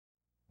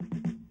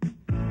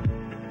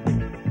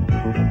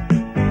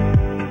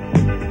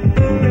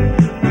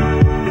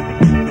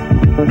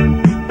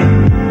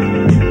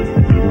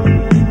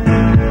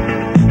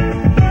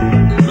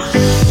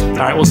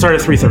we'll start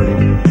at 3:30.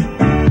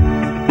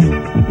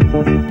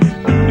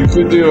 You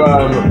could do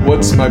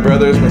what's my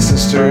brothers, my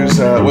sisters,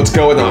 what's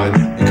going on.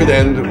 You could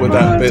end with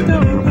that bit.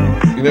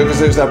 You know, because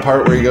there's that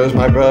part where he goes,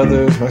 my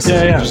brothers, my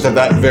sisters. Yeah. Just have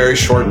that very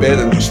short bit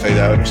and just fade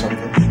out or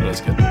something.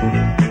 That's good.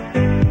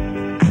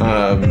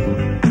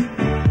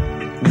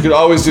 You could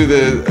always do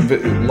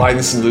the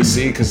Linus and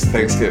Lucy because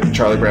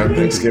Charlie Brown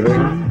Thanksgiving.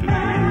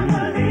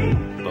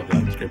 Love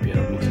that. It's great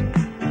piano piece.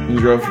 You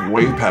drove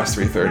way past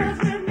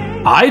 3:30.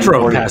 I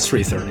drove past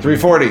 3:30.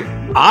 3:40.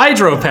 I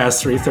drove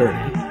past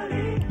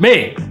 3:30.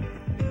 Me.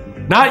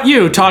 Not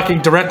you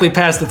talking directly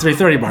past the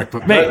 3:30 mark,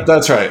 but me.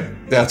 That's right.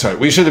 That's right.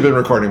 We should have been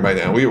recording by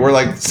now. We're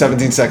like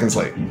 17 seconds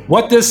late.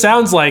 What this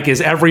sounds like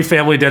is every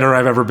family dinner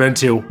I've ever been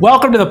to.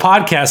 Welcome to the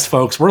podcast,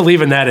 folks. We're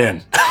leaving that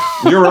in.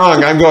 You're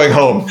wrong. I'm going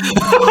home.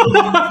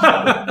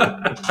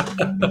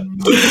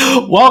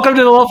 Welcome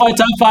to the Lo-Fi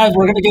Top 5.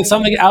 We're going to get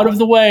something out of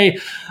the way.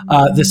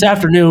 This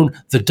afternoon,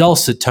 the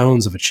dulcet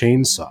tones of a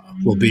chainsaw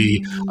will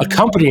be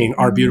accompanying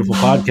our beautiful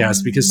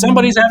podcast because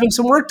somebody's having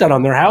some work done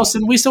on their house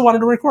and we still wanted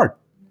to record.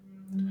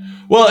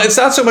 Well, it's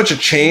not so much a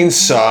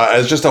chainsaw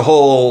as just a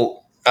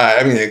whole,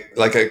 a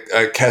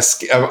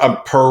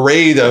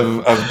parade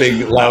of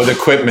big loud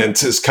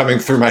equipment is coming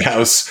through my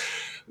house.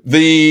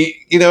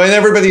 And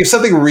everybody, if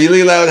something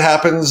really loud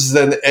happens,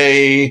 then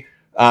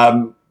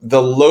the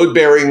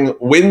load-bearing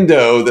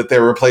window that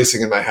they're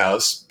replacing in my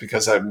house,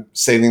 because I'm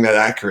stating that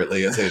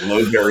accurately as a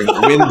load-bearing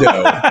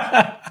window.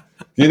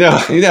 You know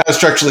how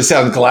structurally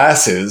sound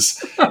glass is,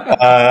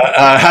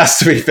 has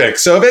to be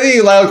fixed. So if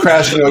any loud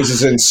crashing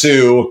noises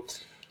ensue,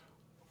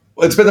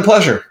 it's been a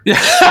pleasure.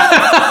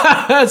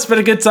 It's been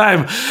a good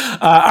time.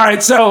 All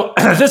right, so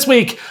this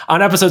week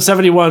on episode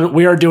 71,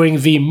 we are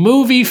doing the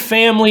movie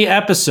family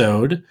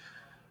episode,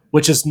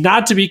 which is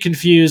not to be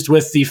confused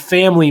with the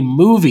family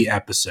movie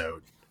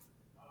episode.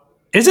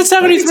 Is it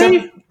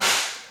 73?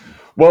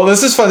 Well,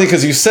 this is funny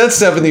because you said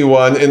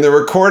 71. In the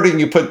recording,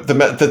 you put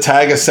the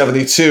tag as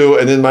 72,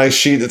 and in my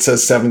sheet, it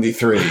says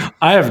 73.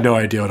 I have no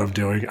idea what I'm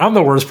doing. I'm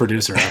the worst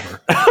producer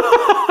ever.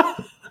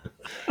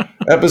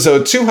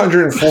 Episode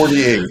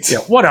 248. Yeah,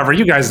 whatever.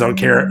 You guys don't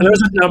care.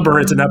 There's a number.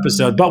 It's an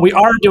episode. But we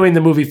are doing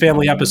the movie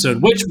family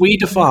episode, which we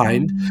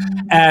defined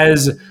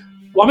as...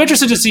 Well, I'm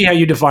interested to see how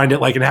you defined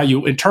it, and how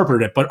you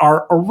interpret it. But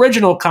our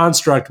original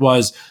construct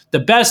was the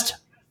best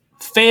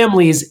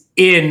families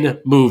in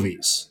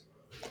movies.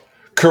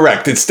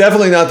 Correct. It's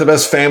definitely not the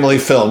best family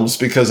films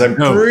because I'm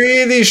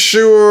pretty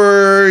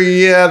sure,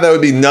 that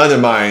would be none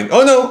of mine.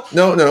 Oh,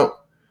 no.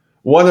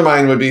 One of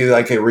mine would be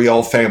like a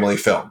real family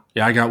film.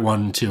 Yeah, I got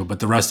one too,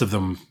 but the rest of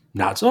them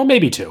not. So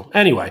maybe two.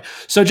 Anyway,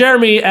 so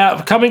Jeremy,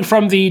 coming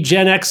from the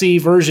Gen X-y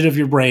version of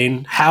your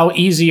brain, how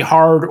easy,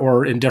 hard,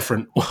 or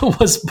indifferent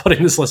was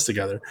putting this list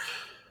together?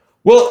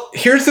 Well,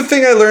 here's the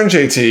thing I learned,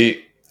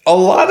 JT. A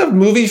lot of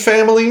movie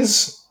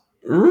families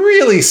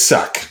really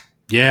suck.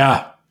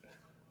 Yeah.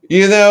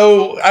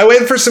 I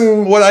went for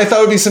what I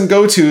thought would be some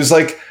go-tos.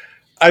 Like,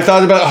 I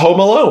thought about Home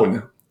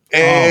Alone.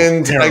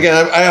 And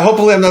again,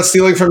 hopefully I'm not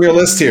stealing from your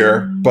list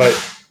here, but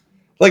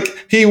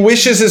he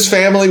wishes his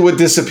family would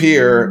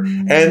disappear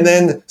and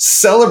then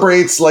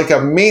celebrates like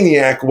a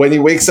maniac when he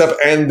wakes up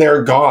and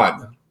they're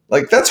gone.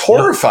 That's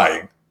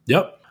horrifying.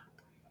 Yep.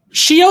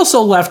 She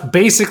also left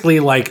basically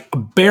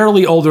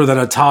barely older than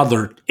a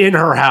toddler in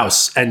her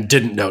house and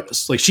didn't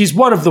notice. She's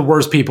one of the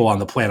worst people on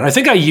the planet. I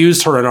think I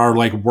used her in our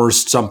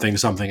worst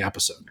something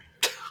episode.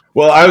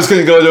 Well, I was going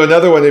to go to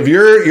another one of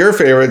your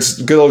favorites,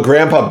 good old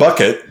Grandpa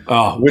Bucket,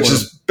 which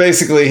is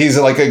basically he's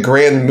like a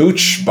grand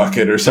mooch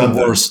bucket or something.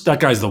 The worst. That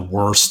guy's the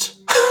worst.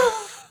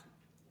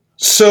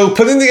 So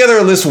putting together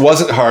a list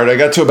wasn't hard. I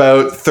got to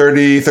about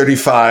 30,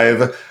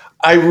 35.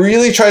 I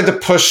really tried to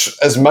push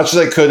as much as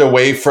I could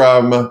away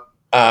from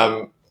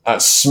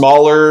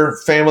smaller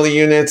family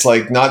units,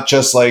 not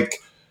just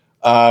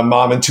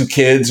mom and two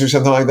kids or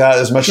something like that,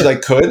 as much as I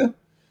could.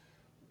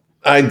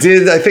 I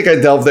think I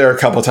delved there a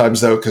couple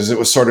times, though, because it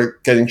was sort of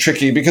getting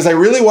tricky, because I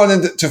really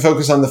wanted to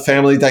focus on the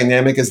family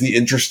dynamic as the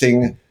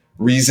interesting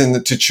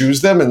reason to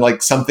choose them,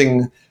 and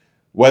something,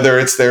 whether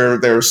it's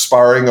they're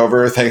sparring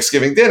over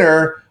Thanksgiving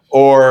dinner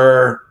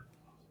or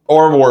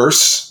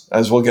worse,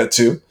 as we'll get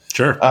to.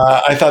 Sure.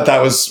 I thought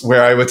that was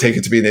where I would take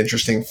it to be an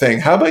interesting thing.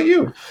 How about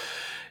you?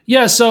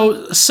 Yeah,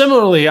 so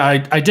similarly,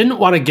 I didn't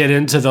want to get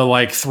into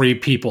the three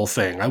people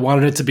thing. I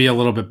wanted it to be a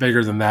little bit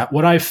bigger than that.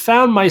 What I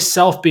found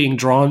myself being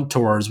drawn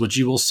towards, which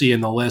you will see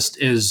in the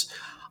list, is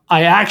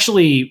I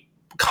actually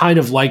kind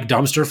of like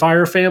dumpster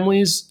fire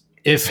families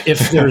if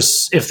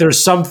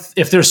there's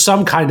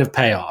some kind of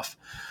payoff,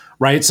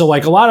 right? So a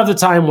lot of the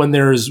time when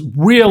there's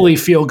really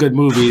feel good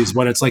movies,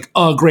 when it's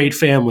a great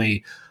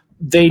family,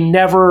 they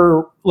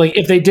never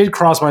if they did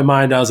cross my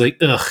mind, I was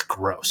ugh,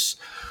 gross.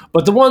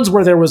 But the ones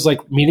where there was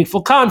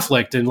meaningful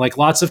conflict and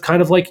lots of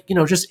kind of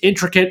just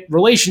intricate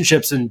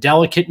relationships and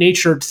delicate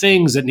natured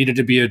things that needed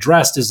to be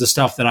addressed is the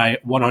stuff that I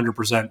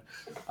 100%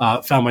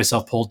 found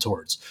myself pulled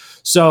towards.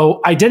 So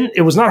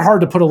it was not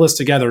hard to put a list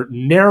together.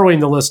 Narrowing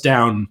the list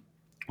down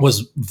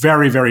was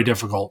very, very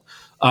difficult.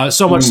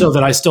 So much so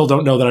that I still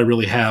don't know that I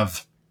really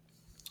have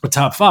a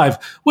top 5,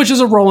 which is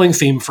a rolling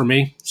theme for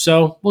me.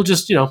 So we'll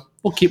just,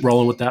 we'll keep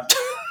rolling with that.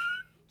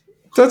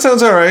 That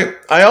sounds all right.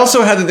 I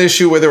also had an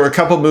issue where there were a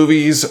couple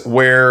movies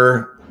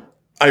where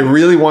I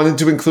really wanted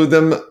to include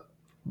them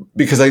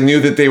because I knew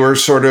that they were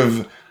sort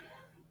of,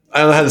 I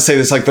don't know how to say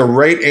this, like the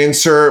right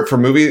answer for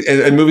movies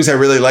and movies I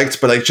really liked,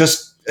 but I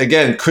just,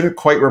 again, couldn't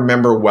quite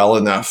remember well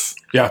enough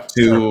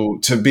to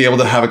be able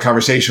to have a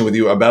conversation with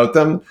you about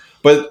them.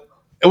 But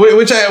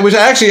which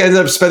I actually ended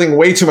up spending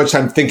way too much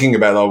time thinking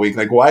about all week.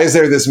 Like, why is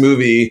there this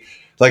movie?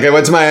 Like, I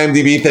went to my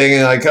IMDb thing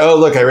and like, oh,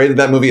 look, I rated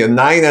that movie a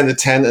 9 out of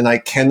 10 and I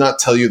cannot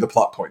tell you the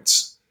plot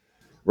points.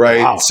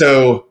 Right. Wow.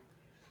 So,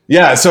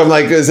 yeah. So I'm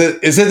like, is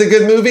it a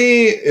good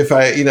movie? If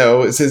I,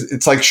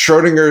 it's like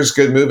Schrodinger's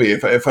good movie.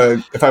 If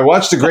I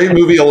watched a great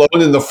movie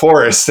alone in the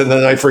forest and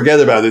then I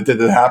forget about it,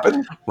 did it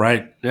happen?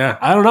 Right. Yeah.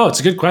 I don't know. It's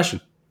a good question.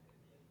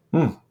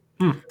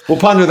 We'll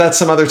ponder that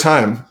some other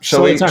time.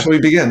 Shall we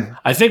begin?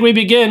 I think we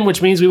begin,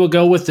 which means we will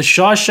go with The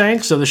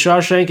Shawshank. So The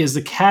Shawshank is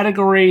the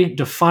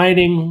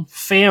category-defining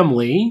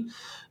family.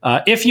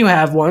 If you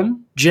have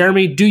one,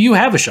 Jeremy, do you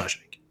have a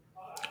Shawshank?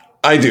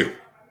 I do.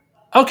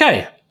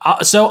 Okay.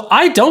 So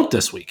I don't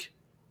this week.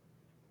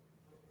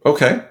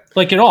 Okay.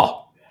 Like at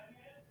all.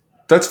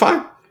 That's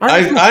fine.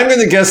 Right. I'm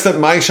going to guess that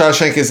my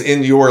Shawshank is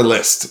in your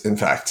list, in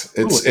fact.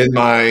 It's in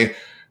my...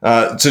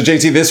 so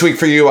JT, this week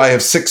for you, I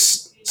have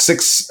six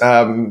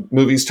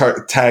movies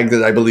tagged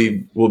that I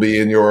believe will be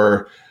in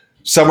your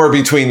somewhere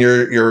between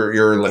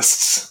your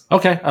lists.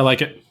 Okay, I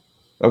like it.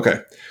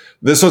 Okay,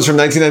 this one's from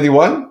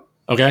 1991.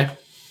 Okay,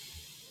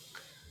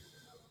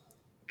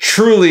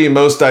 truly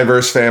most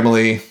diverse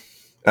family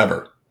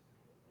ever.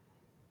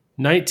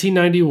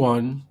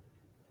 1991.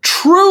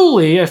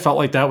 Truly, I felt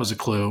like that was a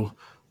clue.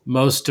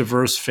 Most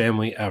diverse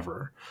family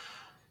ever.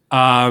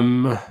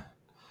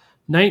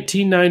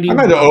 1990. I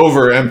might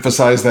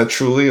overemphasize that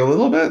truly a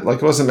little bit. Like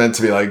it wasn't meant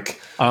to be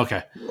like.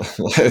 Okay.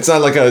 It's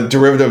not like a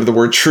derivative of the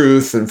word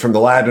truth and from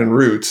the Latin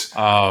root.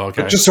 Oh,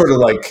 okay. But just sort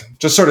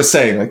of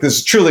saying like this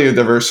is truly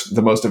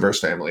the most diverse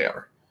family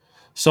ever.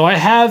 So I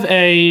have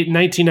a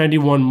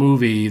 1991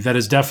 movie that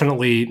is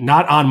definitely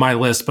not on my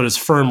list, but is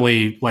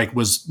firmly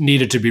was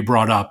needed to be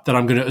brought up that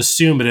I'm going to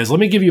assume it is. Let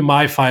me give you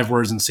my 5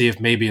 words and see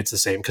if maybe it's the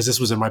same because this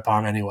was in my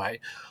palm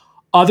anyway.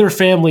 Other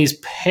families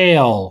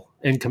pale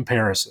in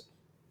comparison.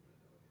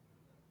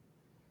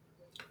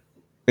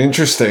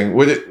 Interesting.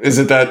 Is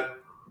it that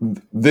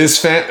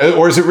this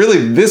or is it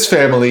really this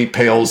family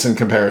pales in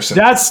comparison?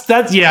 That's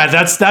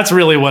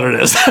really what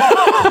it is.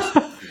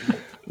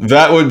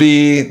 That would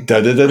be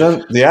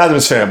the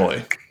Addams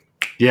Family.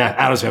 Yeah,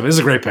 Addams Family. This is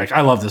a great pick.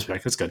 I love this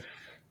pick. It's good.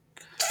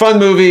 Fun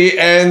movie,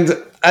 and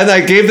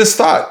I gave this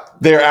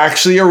thought. They're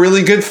actually a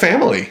really good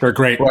family. They're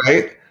great,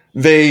 right?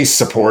 They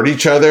support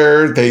each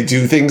other. They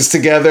do things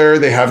together.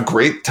 They have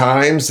great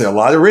times. There are a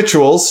lot of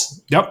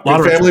rituals. Yep, a lot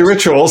of family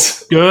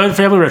rituals. Good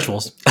family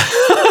rituals.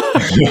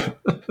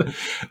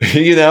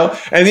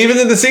 And even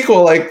in the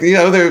sequel,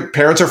 their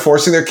parents are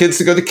forcing their kids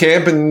to go to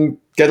camp and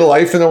get a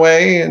life in a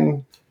way,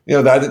 and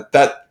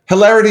that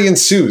hilarity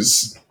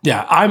ensues.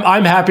 Yeah,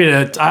 I'm happy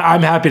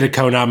to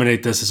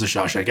co-nominate this as a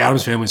Shawshank.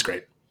 Addams Family's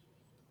great.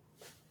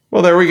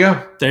 Well, there we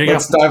go. There you go.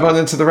 Let's dive on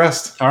into the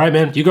rest. All right,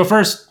 man. You go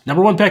first.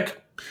 Number 1 pick.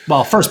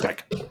 Well, first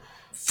pick.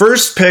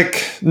 First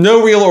pick.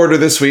 No real order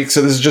this week,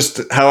 so this is just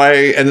how I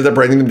ended up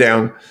writing them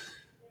down.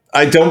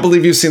 I don't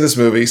believe you've seen this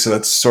movie, so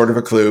that's sort of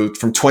a clue.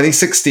 From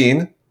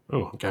 2016.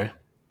 Oh, okay.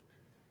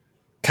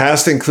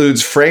 Cast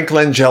includes Frank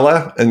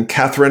Langella and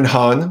Catherine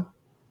Hahn.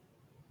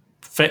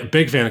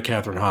 Big fan of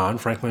Catherine Hahn.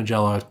 Frank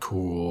Langella,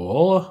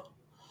 cool.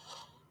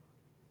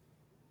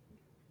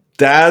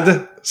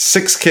 Dad,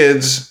 6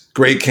 kids,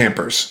 great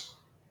campers.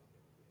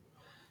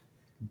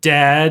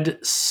 Dad,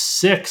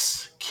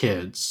 6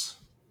 kids.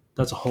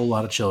 That's a whole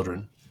lot of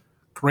children.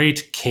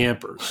 Great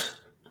campers.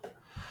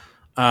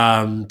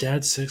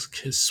 Dad, 6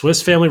 kids.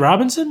 Swiss Family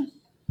Robinson?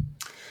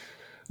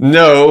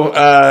 No,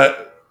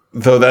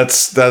 though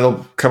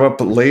that'll come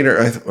up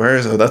later. Where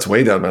is it? Oh, that's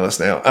way down my list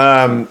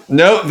now.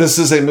 No, this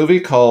is a movie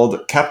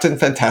called Captain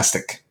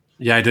Fantastic.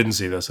 Yeah, I didn't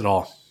see this at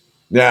all.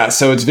 Yeah,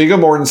 so it's Viggo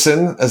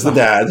Mortensen as the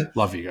dad.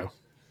 Love Viggo.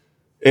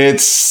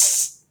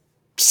 It's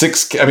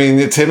 6. I mean,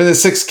 it's him and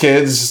his 6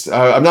 kids.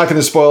 I'm not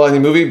going to spoil any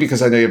movie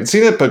because I know you haven't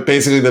seen it, but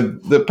basically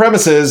the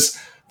premise is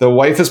the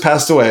wife has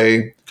passed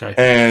away, okay.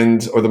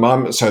 The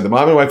mom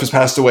and wife has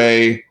passed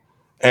away,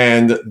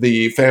 and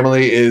the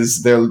family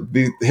is there.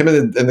 Him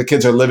and the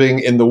kids are living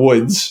in the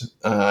woods.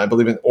 I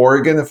believe in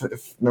Oregon,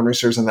 if memory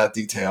serves on that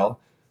detail.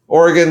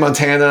 Oregon,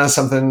 Montana,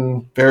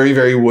 something very,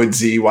 very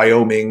woodsy.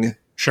 Wyoming,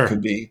 sure,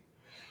 could be.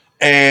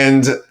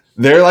 And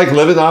they're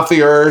living off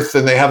the earth,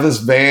 and they have this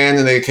van,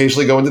 and they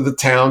occasionally go into the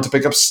town to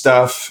pick up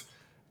stuff.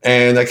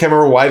 And I can't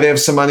remember why they have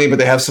some money, but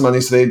they have some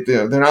money, so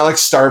they're not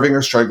starving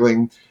or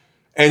struggling.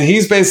 And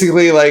he's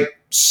basically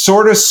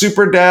sort of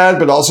super dad,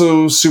 but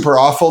also super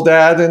awful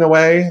dad in a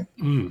way,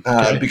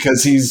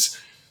 because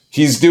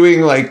he's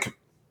doing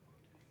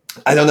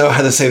I don't know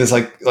how to say this,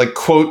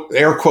 quote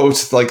air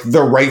quotes,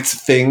 the right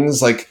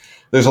things.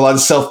 There's a lot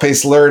of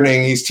self-paced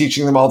learning. He's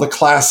teaching them all the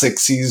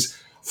classics. He's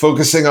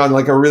focusing on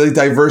like a really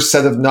diverse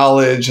set of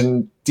knowledge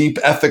and deep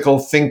ethical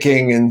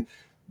thinking and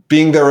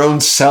being their own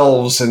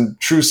selves and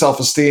true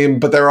self-esteem,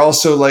 but they're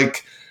also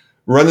like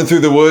running through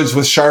the woods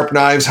with sharp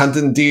knives,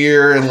 hunting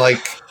deer and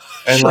like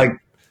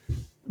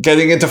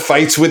getting into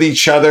fights with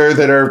each other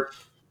that are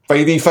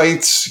fighty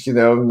fights,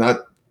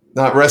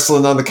 not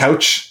wrestling on the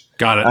couch.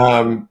 Got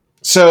it.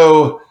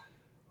 So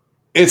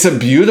it's a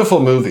beautiful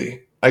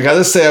movie. I got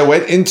to say, I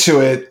went into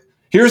it.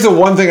 Here's the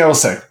one thing I will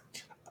say.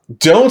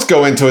 Don't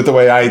go into it the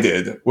way I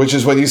did, which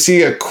is when you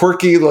see a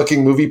quirky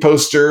looking movie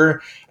poster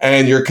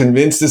and you're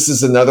convinced this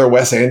is another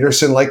Wes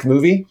Anderson-like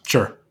movie.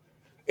 Sure.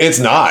 It's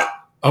not.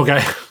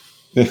 Okay.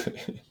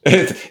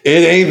 It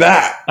ain't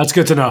that. That's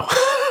good to know.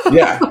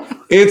 Yeah.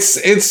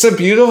 It's a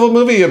beautiful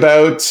movie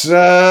about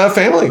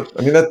family.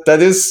 I mean,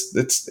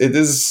 it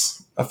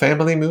is a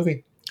family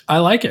movie. I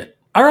like it.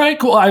 All right,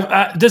 cool.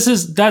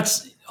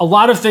 That's a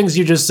lot of things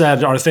you just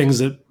said are things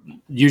that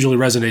usually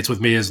resonates with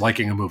me as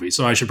liking a movie.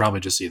 So I should probably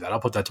just see that. I'll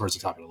put that towards the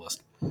top of the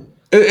list.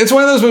 It's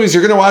one of those movies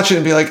you're going to watch it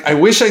and be like, I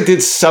wish I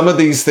did some of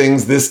these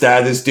things this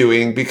dad is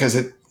doing, because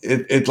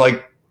it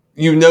like,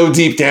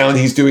 deep down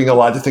he's doing a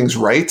lot of things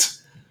right.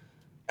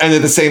 And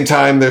at the same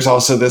time, there's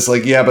also this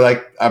like, yeah,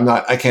 but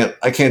I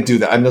can't do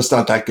that. I'm just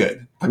not that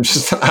good. I'm too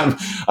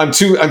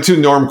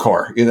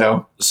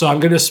normcore, So I'm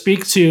going to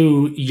speak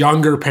to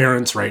younger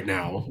parents right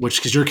now,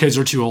 because your kids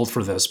are too old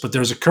for this. But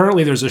there's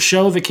a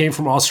show that came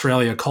from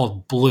Australia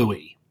called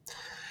Bluey,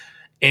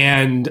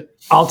 and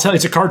I'll tell you,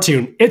 it's a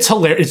cartoon. It's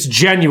hilarious. It's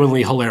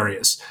genuinely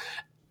hilarious.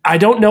 I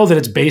don't know that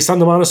it's based on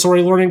the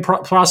Montessori learning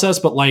process,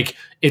 but like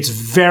it's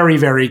very,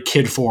 very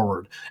kid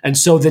forward. And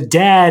so the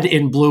dad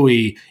in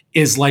Bluey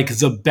is like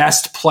the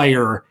best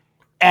player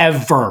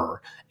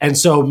ever. And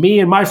so me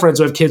and my friends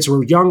who have kids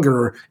who are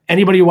younger,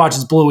 anybody who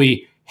watches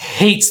Bluey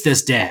hates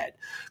this dad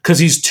because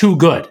he's too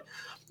good.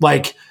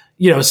 Like,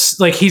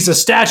 like he's a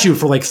statue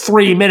for like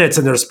 3 minutes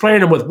and they're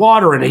spraying him with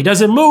water and he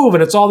doesn't move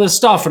and it's all this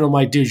stuff. And I'm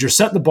like, dude, you're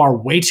setting the bar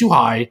way too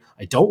high.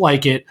 I don't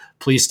like it.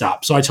 Please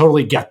stop. So I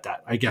totally get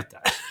that. I get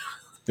that.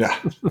 Yeah.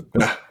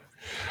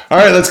 All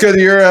right, let's go to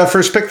your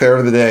first pick there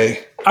of the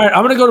day. All right,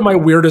 I'm going to go to my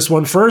weirdest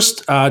one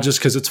first, just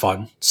because it's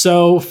fun.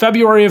 So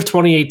February of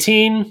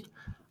 2018,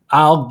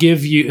 I'll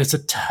give you, it's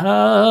a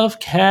tough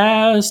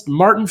cast,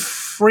 Martin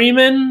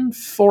Freeman,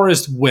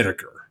 Forrest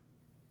Whitaker.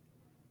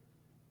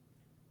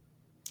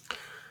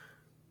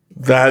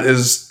 That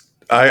is,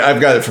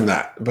 I've got it from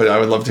that, but I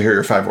would love to hear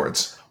your 5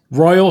 words.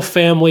 Royal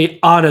family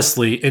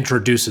honestly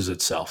introduces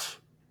itself.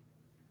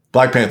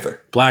 Black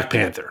Panther. Black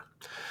Panther.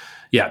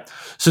 Yeah.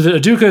 So the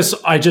Dukas,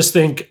 I just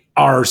think,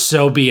 are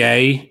so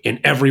BA in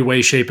every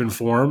way, shape, and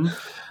form.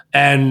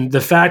 And the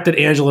fact that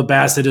Angela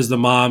Bassett is the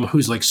mom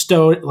who's like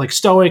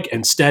stoic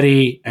and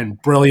steady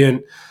and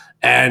brilliant.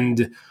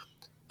 And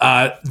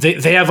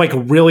they have like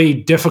really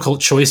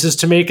difficult choices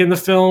to make in the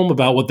film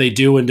about what they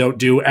do and don't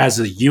do as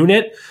a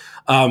unit.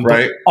 Right.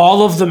 But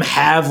all of them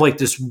have like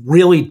this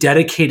really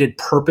dedicated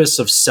purpose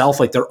of self,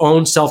 like their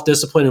own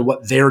self-discipline and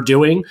what they're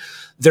doing.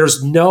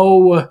 There's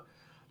no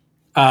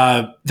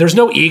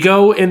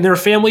ego in their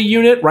family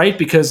unit, right?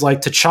 Because like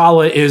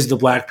T'Challa is the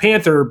Black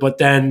Panther, but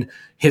then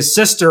his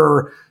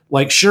sister,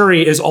 like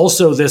Shuri, is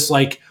also this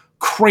like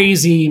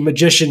crazy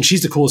magician.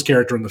 She's the coolest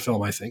character in the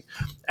film, I think.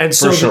 And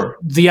so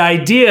the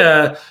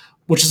idea,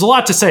 which is a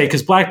lot to say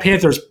because Black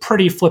Panther is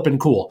pretty flippin'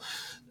 cool.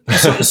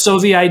 So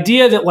the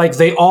idea that like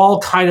they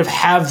all kind of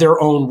have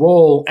their own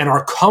role and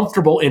are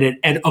comfortable in it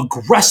and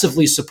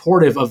aggressively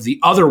supportive of the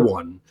other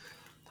one,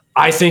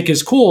 I think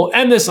is cool.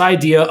 And this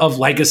idea of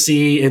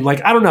legacy and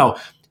like, I don't know,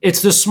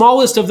 it's the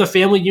smallest of the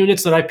family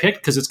units that I picked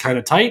because it's kind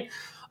of tight.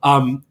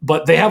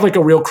 But they have like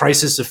a real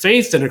crisis of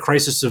faith and a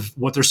crisis of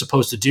what they're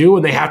supposed to do.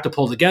 And they have to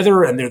pull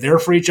together and they're there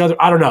for each other.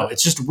 I don't know.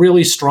 It's just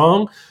really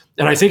strong.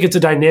 And I think it's a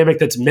dynamic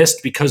that's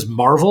missed because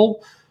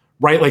Marvel,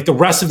 right? Like the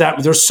rest of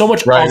that, there's so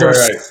much other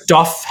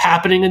stuff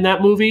happening in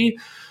that movie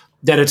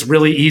that it's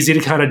really easy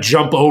to kind of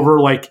jump over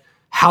like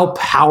how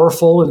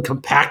powerful and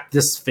compact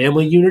this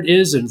family unit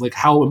is and like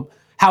how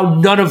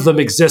none of them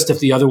exist if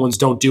the other ones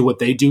don't do what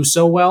they do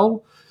so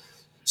well.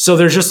 So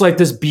there's just like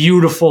this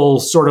beautiful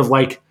sort of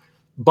like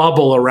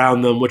bubble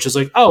around them, which is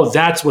like, oh,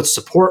 that's what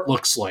support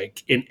looks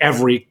like in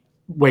every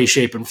way,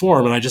 shape, and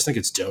form. And I just think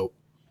it's dope.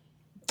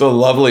 The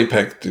lovely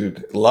pick,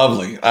 dude.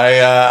 Lovely. I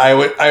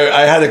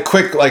had a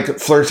quick like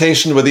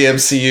flirtation with the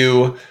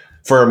MCU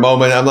for a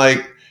moment. I'm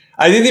like,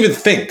 I didn't even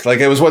think. Like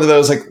it was one of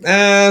those like,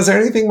 is there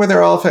anything where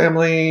they're all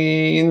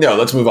family? No,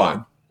 let's move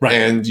on. Right.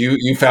 And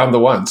you found the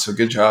one. So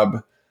good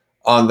job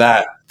on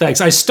that.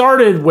 Thanks. I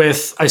started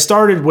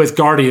with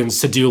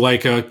Guardians to do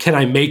like a, can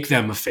I make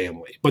them a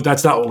family? But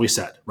that's not what we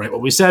said, right?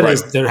 What we said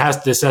is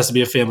this has to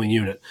be a family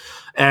unit.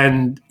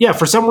 And yeah,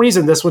 for some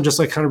reason, this one just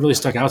like kind of really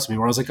stuck out to me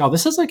where I was like, oh,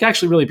 this is like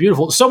actually really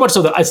beautiful. So much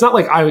so that it's not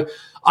like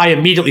I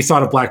immediately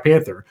thought of Black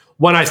Panther.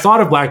 When I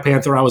thought of Black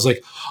Panther, I was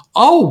like,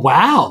 oh,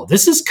 wow,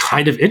 this is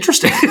kind of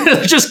interesting.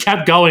 It just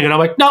kept going. And I'm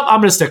like, nope,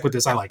 I'm going to stick with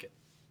this. I like it.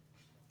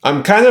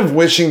 I'm kind of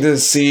wishing to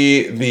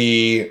see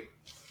the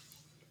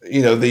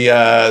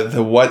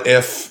what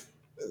if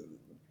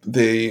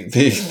the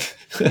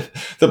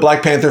the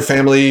Black Panther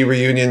family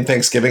reunion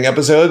Thanksgiving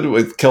episode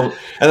with and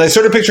I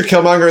sort of picture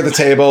Killmonger at the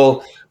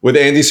table with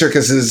Andy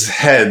Serkis's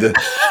head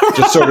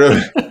just sort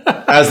of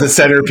as the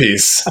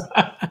centerpiece,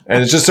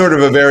 and it's just sort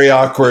of a very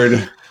awkward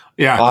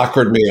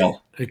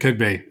meal. It could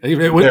be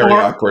very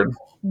awkward,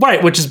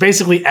 right? Which is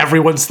basically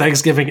everyone's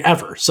Thanksgiving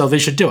ever, so they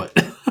should do it,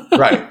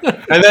 right?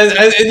 And then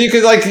and you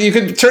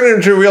could turn it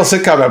into a real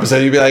sitcom episode.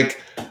 You'd be like,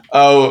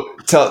 oh,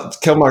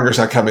 Killmonger's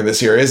not coming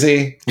this year, is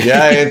he?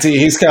 Yeah, Auntie,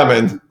 he's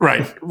coming.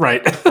 Right.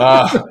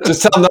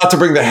 Just tell him not to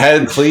bring the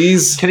head,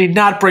 please. Can he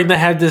not bring the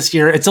head this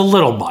year? It's a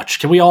little much.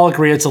 Can we all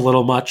agree it's a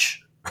little much?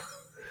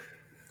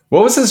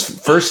 What was his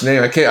first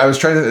name? I was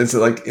trying to.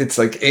 It's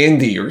like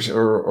Andy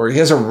or he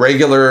has a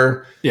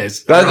regular. Yes,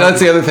 that's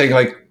the other thing.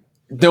 Like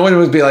no one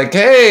would be like,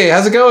 "Hey,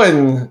 how's it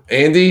going,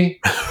 Andy?"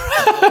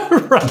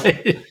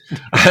 Right.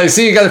 I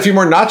see you got a few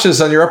more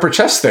notches on your upper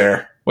chest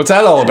there. What's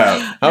that all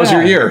about? How was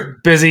your year?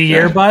 Busy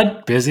year,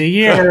 bud. Busy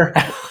year.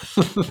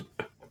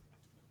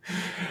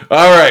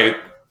 All right.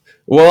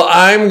 Well,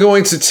 I'm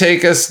going to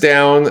take us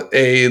down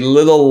a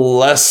little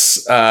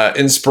less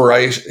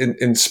inspiring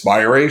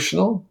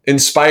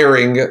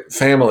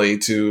family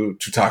to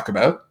talk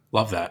about.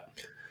 Love that.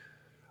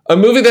 A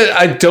movie that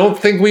I don't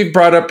think we've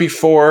brought up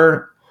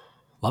before.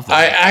 Love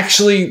that.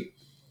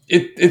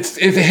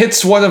 It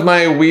hits one of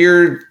my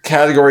weird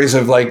categories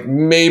of like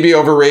maybe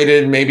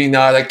overrated, maybe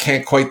not. I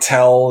can't quite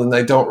tell, and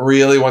I don't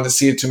really want to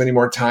see it too many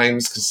more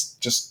times because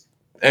just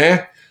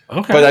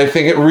Okay. But I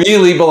think it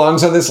really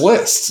belongs on this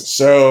list.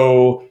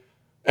 So,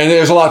 and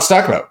there's a lot to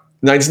talk about.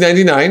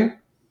 1999.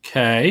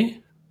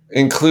 Okay.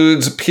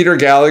 Includes Peter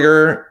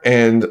Gallagher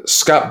and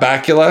Scott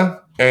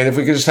Bakula. And if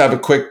we could just have a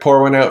quick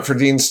pour one out for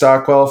Dean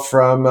Stockwell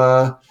from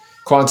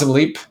Quantum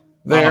Leap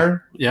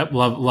there. Yep.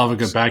 Love a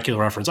good Bakula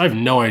reference. I have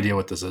no idea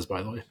what this is,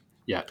 by the way.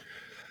 Yeah.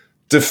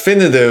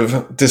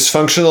 Definitive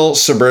dysfunctional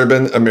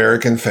suburban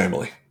American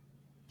family.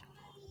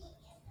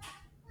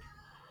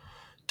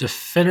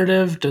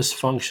 Definitive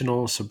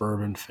dysfunctional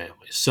suburban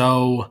family.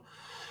 So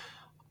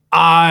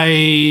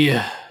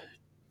I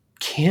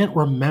can't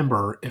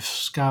remember if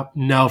Scott.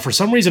 No, for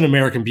some reason,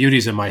 American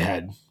Beauty's in my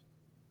head.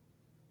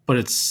 But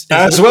it's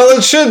well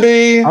it should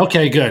be.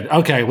 Okay, good.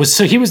 Okay.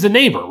 So he was the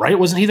neighbor, right?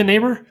 Wasn't he the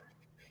neighbor?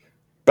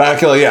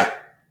 Bakula, yeah.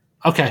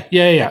 Okay.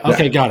 Yeah.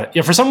 Okay, got it.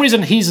 Yeah, for some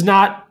reason he's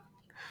not.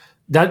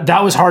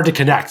 That was hard to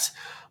connect.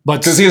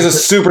 But because he has a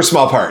super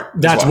small part.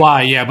 That's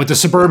why, yeah. But the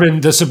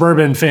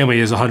suburban family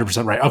is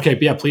 100% right. Okay,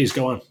 yeah, please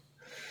go on.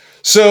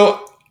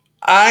 So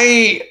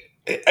I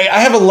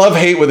have a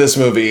love-hate with this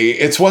movie.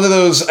 It's one of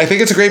those, I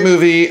think it's a great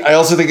movie. I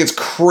also think it's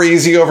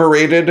crazy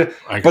overrated.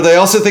 But I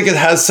also think it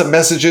has some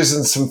messages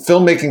and some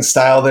filmmaking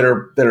style that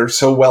are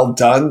so well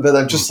done that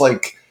I'm just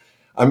like,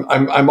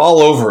 I'm all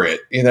over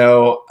it. You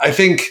know, I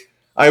think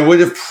I would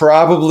have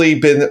probably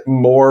been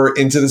more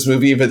into this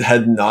movie if it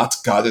had not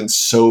gotten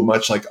so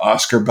much like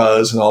Oscar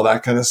buzz and all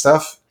that kind of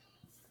stuff.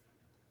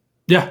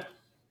 Yeah.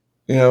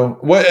 You know,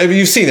 what have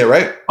you seen it,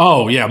 right?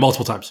 Oh, yeah,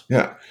 multiple times.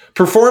 Yeah.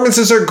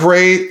 Performances are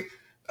great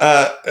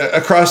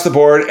across the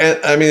board.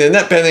 And I mean,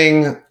 Annette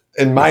Bening,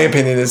 in my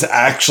opinion, is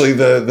actually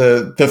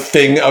the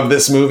thing of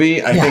this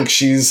movie. I think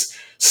she's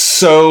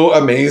so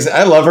amazing.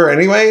 I love her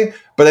anyway,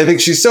 but I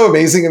think she's so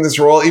amazing in this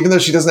role, even though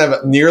she doesn't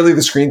have nearly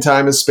the screen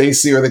time as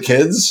Spacey or the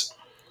kids.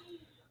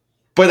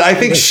 But I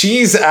think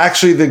she's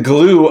actually the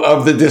glue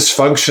of the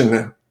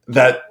dysfunction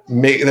that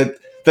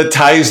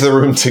ties the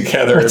room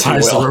together. That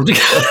ties the room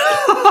together.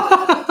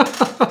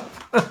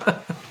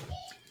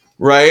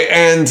 Right.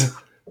 And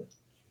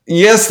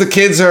yes, the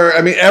kids are,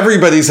 I mean,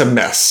 everybody's a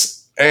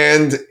mess.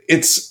 And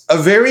it's a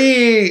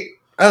very,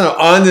 I don't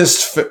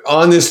know,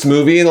 honest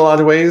movie in a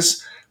lot of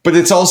ways. But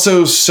it's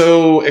also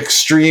so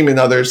extreme in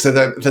others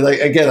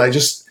I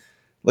just,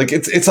 like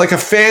it's like a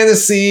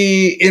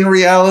fantasy in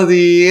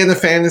reality, in a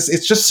fantasy.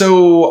 It's just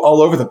so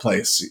all over the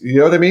place. You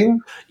know what I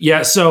mean?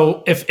 Yeah.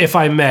 So if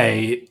I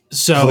may,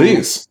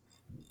 please.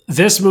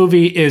 This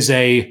movie is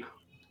a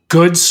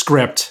good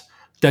script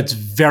that's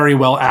very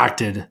well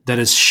acted, that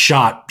is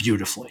shot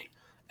beautifully,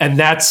 and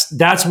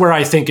that's where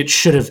I think it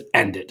should have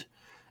ended.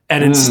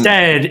 And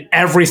instead,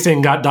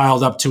 everything got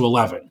dialed up to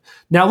 11.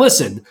 Now,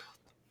 listen,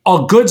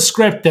 a good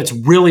script that's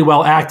really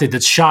well acted,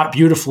 that's shot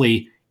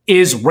beautifully,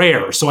 is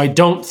rare. So I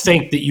don't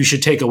think that you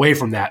should take away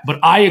from that. But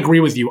I agree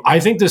with you. I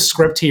think the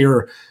script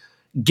here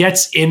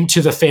gets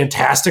into the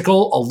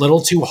fantastical a little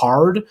too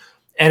hard.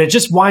 And it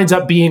just winds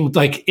up being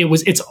like,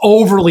 it's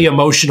overly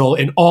emotional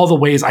in all the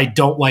ways I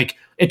don't like.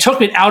 It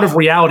took it out of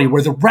reality,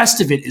 where the rest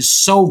of it is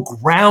so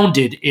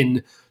grounded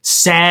in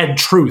sad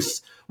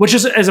truth, which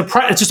is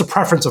it's just a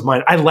preference of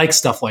mine. I like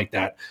stuff like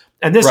that.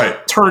 And this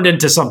turned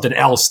into something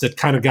else that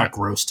kind of got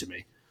gross to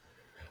me.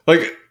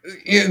 Like,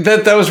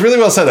 that was really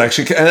well said,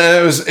 actually. And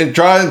it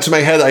drawn into my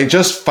head. I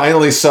just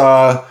finally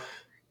saw,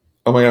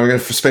 oh my God, I'm going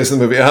to space in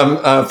the movie.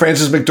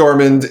 Frances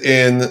McDormand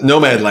in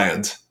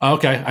Nomadland.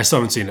 Okay. I still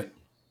haven't seen it.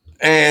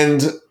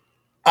 And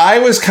I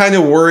was kind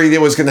of worried it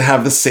was going to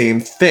have the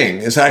same thing.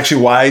 It's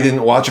actually why I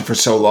didn't watch it for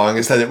so long,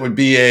 is that it would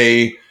be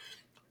a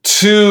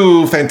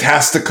too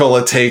fantastical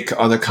a take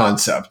on the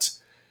concept.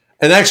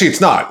 And actually,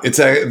 it's not.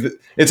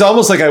 It's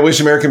almost like I wish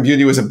American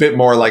Beauty was a bit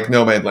more like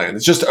Nomadland.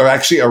 It's just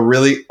actually a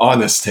really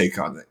honest take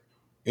on it.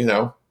 You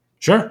know?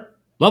 Sure.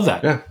 Love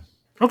that. Yeah.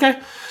 Okay.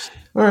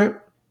 All right.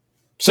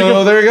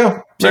 So there you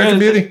go. American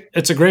Beauty.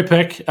 It's a great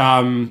pick.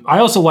 I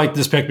also like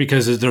this pick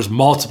because there's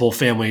multiple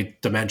family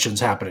dimensions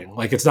happening.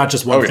 Like it's not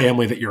just one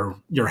family that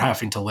you're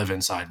having to live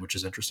inside, which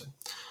is interesting.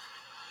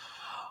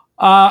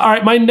 All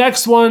right, my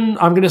next one,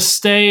 I'm going to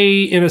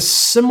stay in a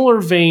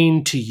similar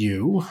vein to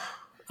you.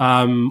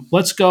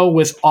 Let's go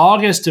with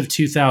August of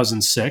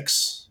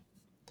 2006.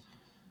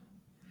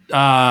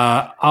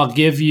 I'll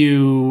give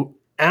you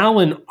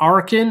Alan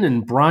Arkin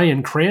and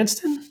Bryan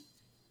Cranston.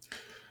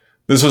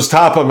 This was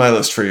top on my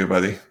list for you,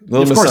 buddy.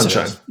 Little Miss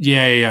Sunshine.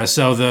 Yeah.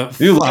 So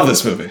you love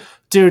this movie,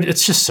 dude.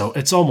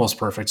 It's almost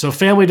perfect. So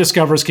family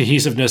discovers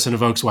cohesiveness in a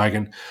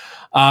Volkswagen.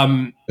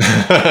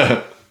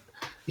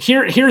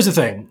 Here's the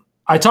thing.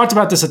 I talked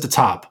about this at the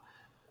top.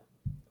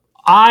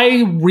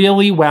 I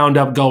really wound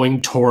up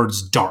going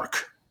towards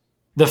dark.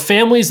 The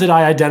families that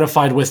I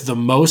identified with the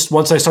most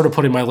once I started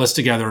putting my list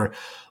together,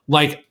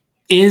 like,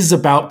 is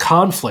about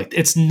conflict.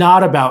 It's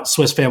not about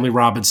Swiss Family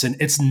Robinson.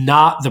 It's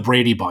not the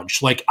Brady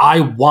Bunch. Like, I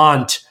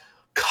want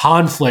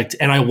conflict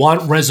and I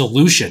want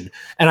resolution.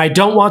 And I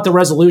don't want the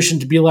resolution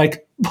to be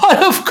like,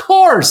 but of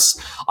course.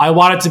 I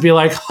want it to be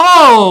like,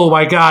 oh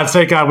my God,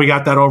 thank God we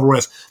got that over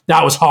with.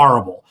 That was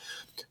horrible.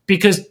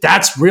 Because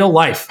that's real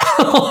life.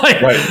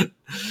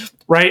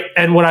 Right.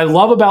 And what I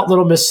love about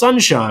Little Miss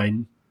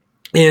Sunshine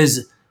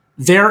is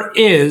there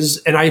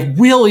is, and I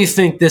really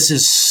think this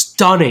is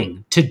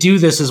stunning to do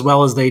this as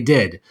well as they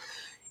did.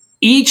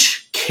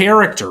 Each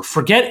character,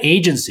 forget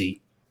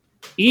agency,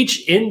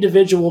 each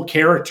individual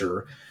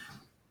character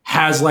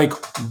has like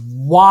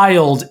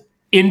wild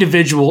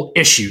individual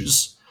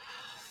issues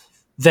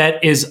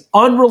that is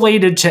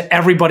unrelated to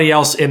everybody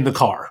else in the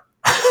car.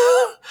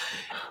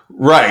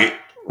 Right.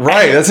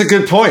 That's a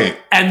good point.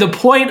 And the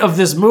point of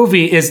this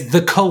movie is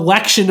the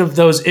collection of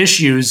those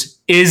issues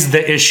is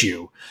the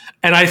issue.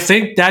 And I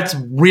think that's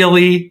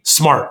really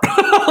smart.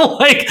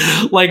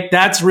 like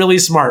that's really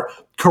smart.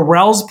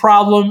 Carell's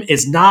problem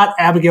is not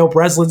Abigail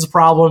Breslin's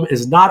problem,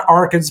 is not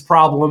Arkin's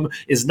problem,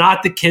 is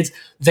not the kids.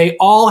 They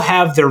all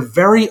have their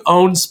very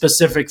own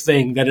specific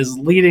thing that is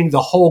leading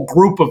the whole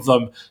group of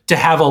them to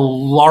have a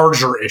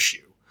larger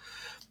issue.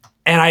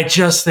 And I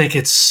just think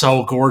it's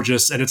so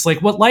gorgeous. And it's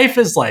like what life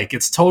is like.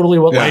 It's totally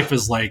what life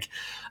is like.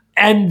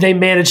 And they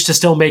managed to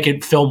still make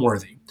it film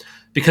worthy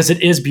because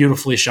it is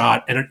beautifully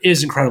shot and it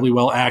is incredibly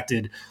well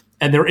acted.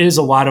 And there is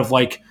a lot of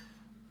like,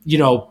 you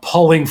know,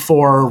 pulling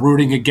for,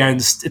 rooting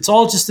against. It's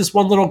all just this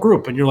one little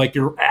group. And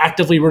you're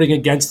actively rooting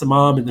against the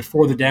mom and then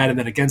for the dad and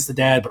then against the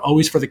dad, but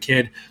always for the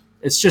kid.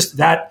 It's just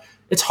that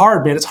it's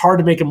hard, man. It's hard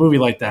to make a movie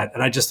like that.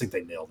 And I just think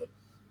they nailed it.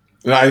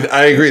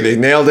 I agree. They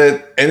nailed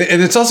it. And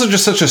it's also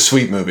just such a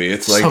sweet movie.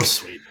 It's like so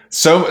sweet.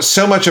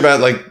 So much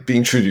about like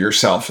being true to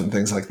yourself and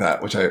things like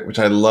that, which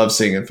I love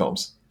seeing in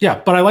films.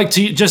 Yeah, but I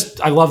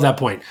love that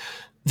point.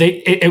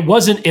 It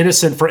wasn't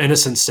innocent for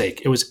innocence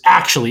sake. It was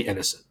actually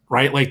innocent,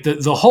 right? Like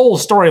the whole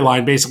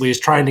storyline basically is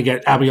trying to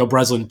get Abigail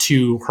Breslin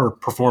to her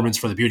performance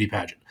for the beauty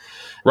pageant.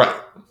 Right.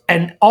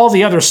 And all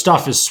the other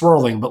stuff is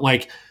swirling, but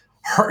like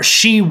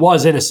she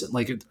was innocent.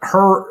 Like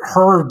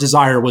her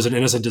desire was an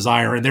innocent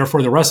desire, and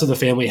therefore the rest of the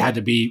family had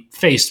to be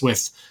faced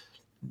with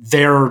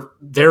their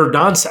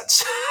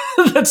nonsense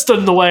that stood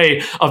in the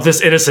way of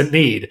this innocent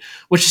need,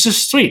 which is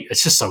just sweet.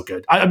 It's just so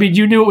good. I mean,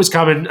 you knew it was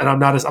coming, and I'm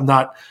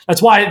not.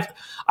 That's why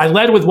I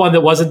led with one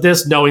that wasn't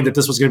this, knowing that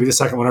this was going to be the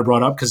second one I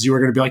brought up because you were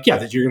going to be like, yeah,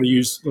 that you're going to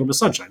use Little Miss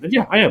Sunshine. And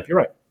yeah, I am. You're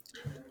right.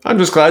 I'm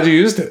just glad you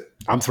used it.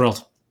 I'm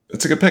thrilled.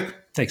 It's a good pick.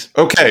 Thanks.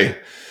 Okay.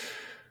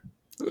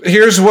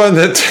 Here's one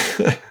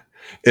that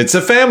it's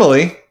a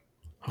family.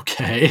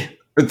 Okay.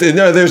 But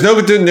there's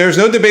no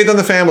debate on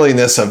the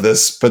familyness of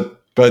this,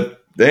 but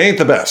they ain't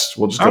the best.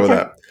 We'll just go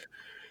with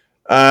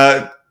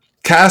that.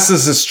 Cast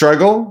is a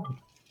struggle,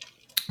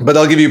 but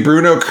I'll give you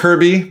Bruno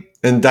Kirby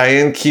and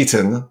Diane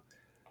Keaton,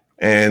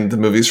 and the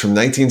movie's from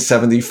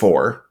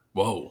 1974.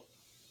 Whoa.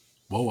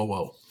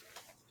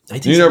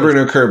 You know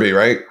Bruno Kirby,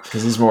 right?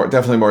 Because he's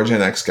definitely more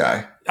Gen X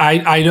guy.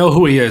 I know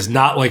who he is.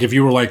 Not like if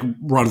you were like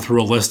run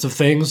through a list of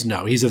things.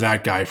 No, he's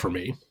that guy for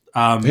me.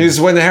 He's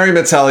when Harry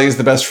Met Sally. He's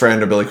the best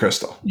friend of Billy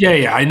Crystal.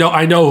 Yeah. I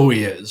know who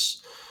he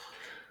is.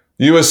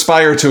 You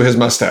aspire to his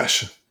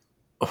mustache.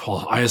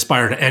 Well, I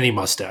aspire to any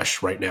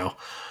mustache right now.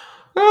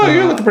 Oh,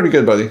 you're looking pretty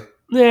good, buddy.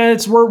 Yeah,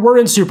 we're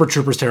in Super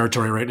Troopers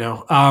territory right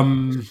now.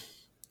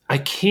 I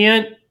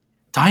can't.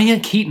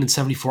 Diane Keaton in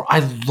 74. I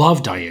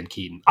love Diane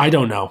Keaton. I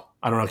don't know.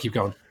 Keep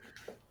going.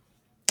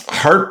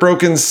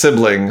 Heartbroken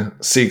sibling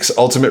seeks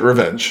ultimate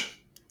revenge.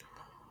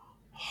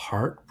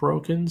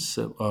 Heartbroken?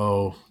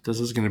 Oh, this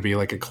is going to be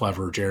like a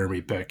clever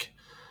Jeremy pick.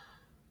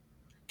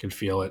 Can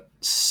feel it.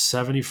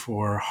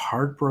 74.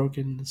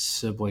 Heartbroken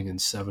sibling in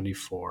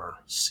 74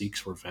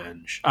 seeks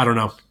revenge. I don't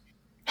know.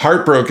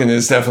 Heartbroken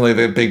is definitely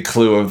the big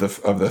clue of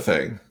the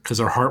thing. Because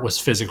her heart was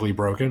physically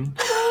broken.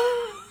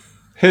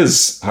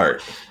 His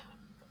heart.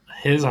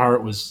 His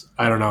heart was,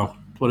 I don't know.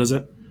 What is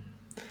it?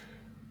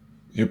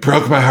 You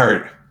broke my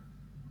heart.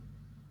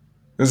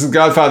 This is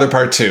Godfather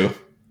Part 2.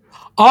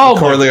 Oh,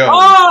 Corleone.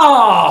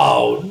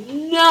 Oh,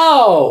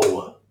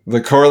 no. The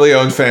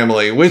Corleone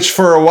family, which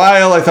for a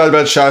while I thought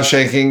about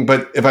Shawshanking,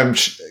 but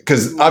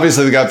because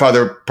obviously The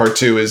Godfather Part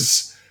 2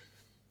 is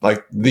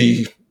like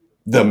the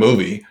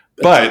movie,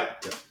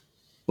 but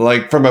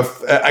like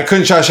I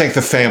couldn't Shawshank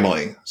the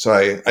family. So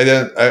I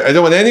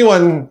don't want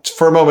anyone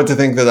for a moment to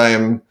think that I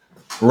am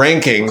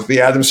ranking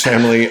the Addams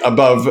Family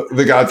above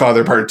The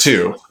Godfather Part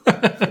 2.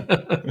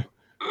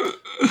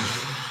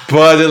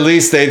 But at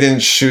least they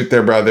didn't shoot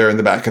their brother in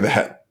the back of the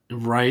head.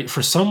 Right.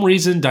 For some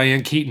reason,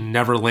 Diane Keaton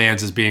never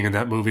lands as being in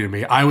that movie to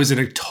me. I was in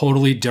a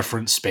totally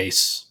different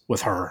space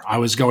with her. I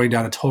was going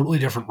down a totally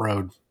different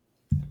road.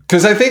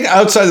 Because I think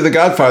outside of The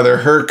Godfather,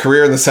 her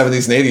career in the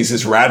 70s and 80s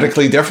is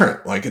radically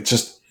different. Like it's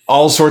just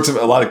all sorts of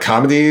a lot of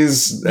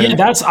comedies.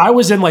 Yeah, I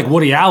was in like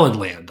Woody Allen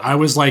land. I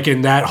was like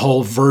in that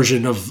whole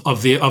version of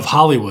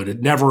Hollywood.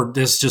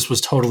 This just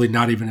was totally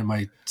not even in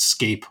my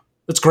scape.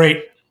 It's great.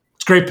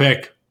 It's a great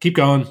pick. Keep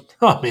going.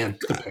 Oh man,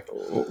 good pick.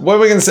 What are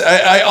we going to say?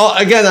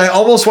 I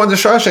almost wanted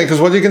to Shawshank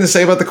because what are you going to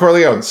say about the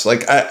Corleones?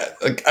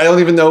 I don't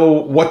even know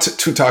what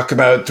to talk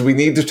about. Do we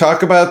need to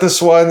talk about this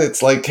one?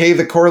 It's like, hey,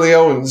 the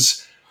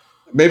Corleones.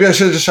 Maybe I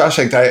should have just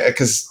Shawshanked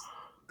because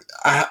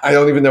I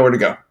don't even know where to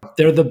go.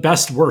 They're the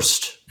best,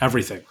 worst,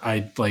 everything.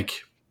 The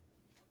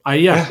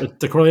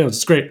Corleones.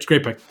 It's great. It's a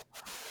great pick.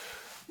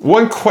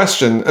 One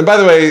question, and by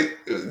the way,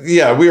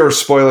 yeah, we are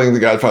spoiling The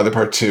Godfather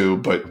Part 2,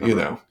 but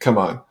come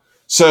on.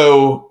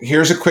 So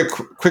here's a quick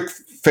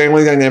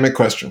family dynamic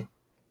question.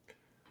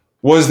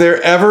 Was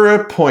there ever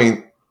a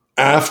point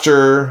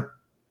after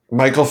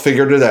Michael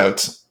figured it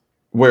out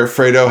where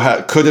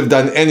Fredo could have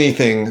done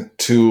anything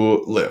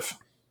to live?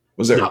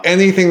 Was there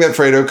anything that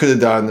Fredo could have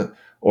done,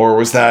 or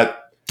was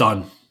that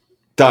done?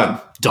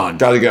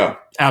 Gotta go.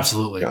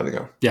 Absolutely. Gotta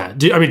go. Yeah.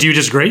 Do you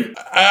disagree?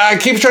 I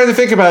keep trying to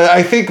think about it.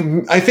 I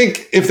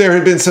think if there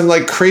had been some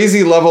like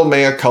crazy level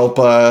mea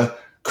culpa,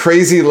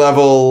 crazy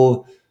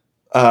level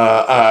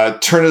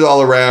turn it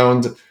all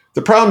around.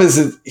 The problem is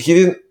that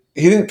he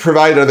didn't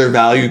provide other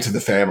value to the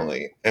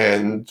family,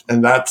 and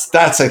that's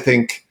I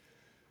think,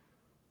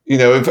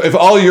 if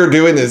all you're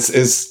doing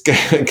is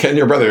getting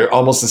your brother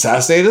almost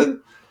assassinated,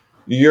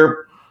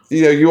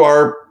 you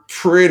are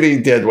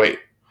pretty dead weight.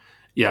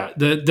 Yeah,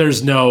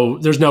 there's no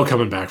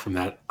coming back from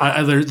that.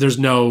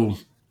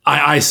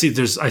 I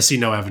see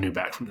no avenue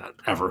back from that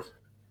ever.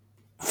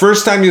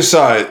 First time you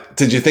saw it,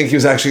 did you think he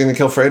was actually going to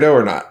kill Fredo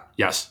or not?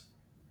 Yes.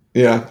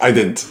 Yeah, I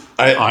didn't.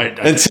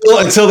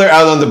 Until they're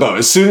out on the boat.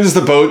 As soon as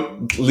the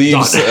boat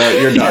leaves,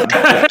 you're done.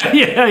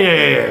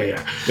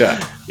 Yeah.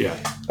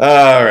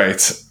 All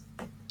right.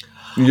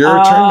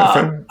 Your turn, my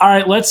friend. All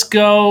right, let's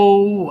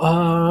go.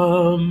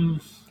 I'm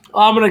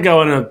going to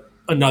go in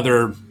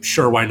another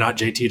sure why not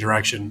JT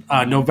direction.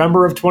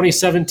 November of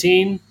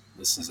 2017.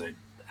 This is an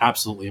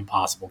absolutely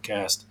impossible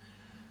cast.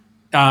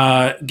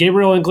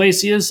 Gabriel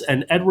Iglesias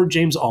and Edward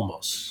James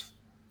Olmos.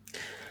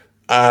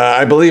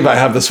 I believe I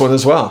have this one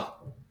as well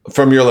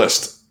from your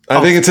list.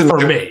 I think it's in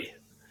me.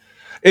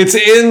 It's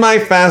in my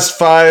Fast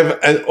Five,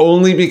 and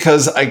only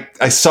because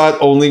I saw it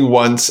only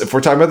once, if we're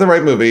talking about the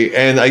right movie,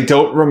 and I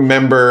don't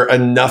remember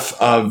enough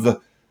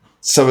of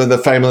some of the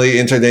family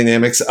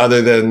interdynamics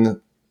other than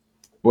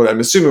what I'm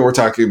assuming we're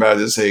talking about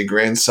is a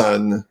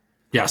grandson.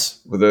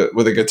 Yes. With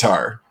a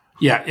guitar.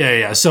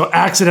 Yeah. So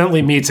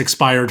accidentally meets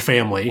expired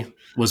family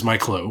was my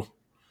clue.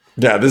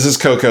 Yeah, this is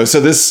Coco.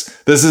 So this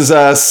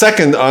is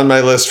second on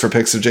my list for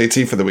picks of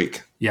JT for the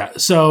week. Yeah,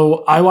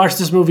 so I watched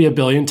this movie a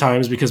billion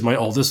times because my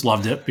oldest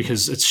loved it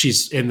because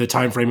she's in the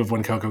time frame of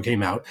when Coco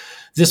came out.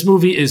 This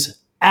movie is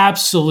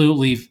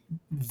absolutely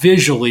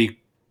visually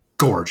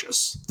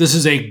gorgeous. This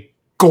is a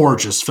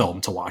gorgeous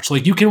film to watch.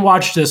 Like you can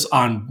watch this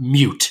on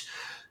mute.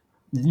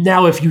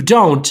 Now, if you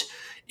don't,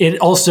 it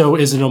also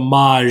is an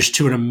homage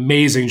to an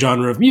amazing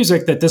genre of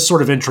music that this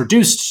sort of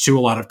introduced to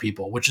a lot of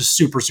people, which is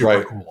super,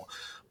 super cool.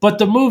 But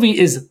the movie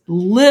is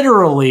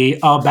literally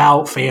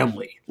about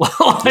family.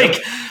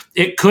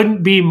 It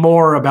couldn't be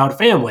more about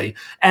family.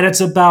 And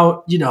it's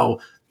about,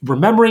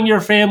 remembering your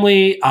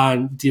family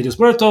on Dia de los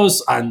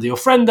Muertos, on the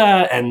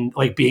ofrenda, and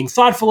like being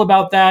thoughtful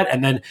about that.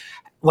 And then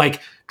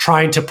like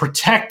trying to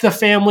protect the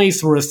family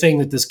through a thing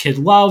that this kid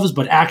loves,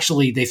 but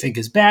actually they think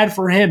is bad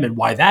for him, and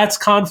why that's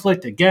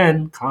conflict.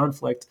 Again,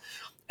 conflict.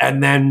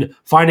 And then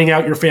finding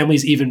out your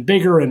family's even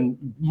bigger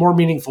and more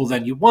meaningful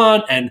than you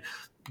want, and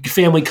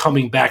family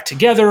coming back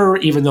together,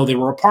 even though they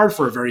were apart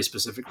for a very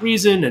specific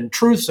reason, and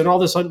truths and all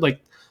this.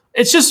 Like,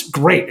 it's just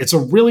great. It's a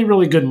really,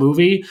 really good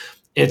movie.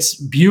 It's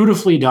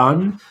beautifully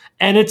done,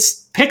 and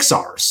it's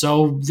Pixar.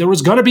 So there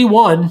was going to be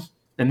one,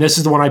 and this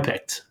is the one I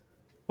picked.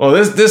 Well,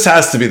 this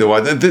has to be the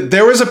one.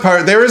 There is a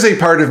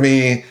part of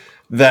me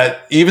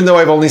that, even though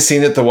I've only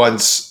seen it the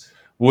once,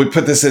 would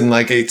put this in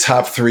like a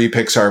top 3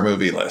 Pixar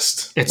movie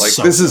list. It's like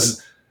so this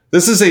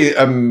good. is a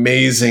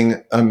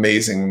amazing,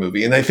 amazing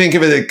movie. And I think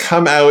if it had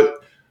come out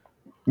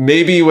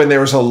maybe when there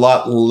was a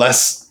lot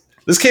less,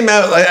 this came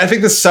out, I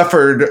think this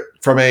suffered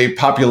from a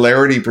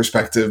popularity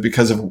perspective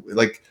because of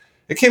like,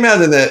 it came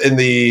out in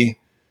the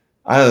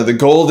I don't know, the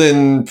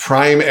golden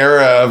prime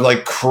era of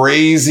like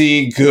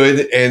crazy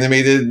good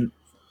animated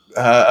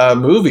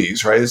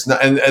movies, right? It's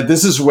not, and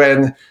this is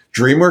when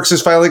DreamWorks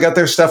has finally got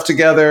their stuff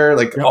together.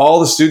 Like Yep. all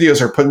the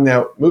studios are putting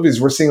out movies.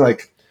 We're seeing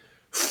like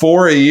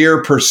 4 a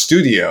year per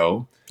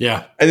studio.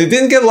 Yeah. And it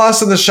didn't get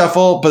lost in the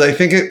shuffle, but I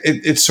think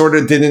it sort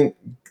of didn't.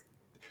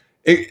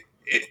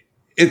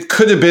 It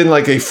could have been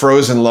like a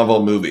Frozen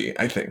level movie,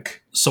 I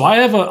think. So I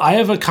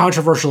have a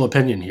controversial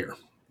opinion here.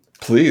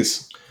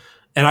 Please.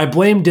 And I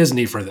blame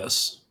Disney for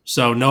this.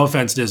 So no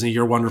offense, Disney,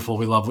 you're wonderful.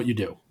 We love what you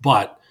do.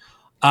 But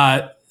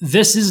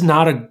this is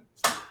not a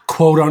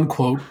quote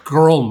unquote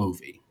girl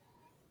movie.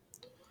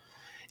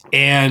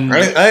 And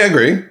I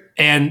agree.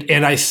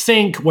 And I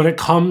think when it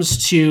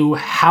comes to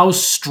how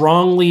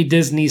strongly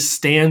Disney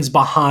stands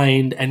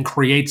behind and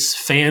creates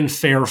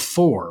fanfare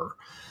for,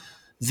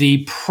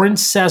 the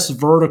princess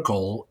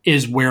vertical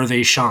is where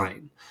they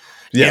shine.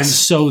 Yes. And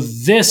so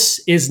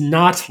this is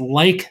not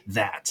like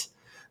that.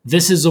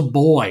 This is a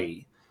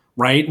boy,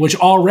 right? Which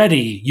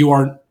already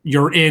you're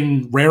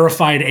in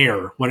rarefied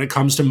air when it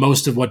comes to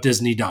most of what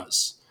Disney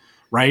does,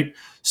 right?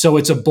 So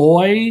it's a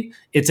boy,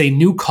 it's a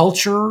new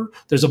culture.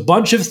 There's a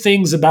bunch of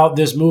things about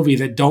this movie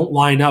that don't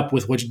line up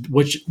with which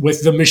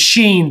with the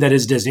machine that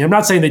is Disney. I'm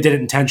not saying they did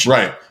it intentionally.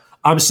 Right.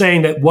 I'm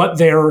saying that what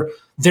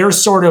their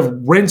sort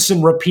of rinse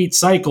and repeat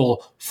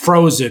cycle,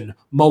 Frozen,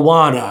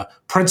 Moana,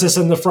 Princess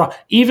and the Frog,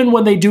 even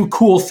when they do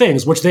cool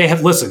things, which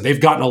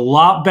they've gotten a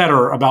lot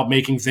better about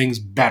making things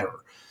better.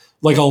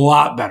 Like a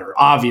lot better,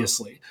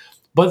 obviously.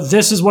 But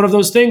this is one of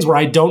those things where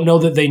I don't know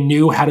that they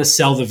knew how to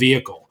sell the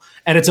vehicle.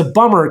 And it's a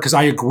bummer because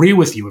I agree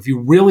with you. If you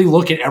really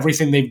look at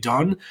everything they've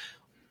done,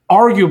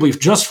 arguably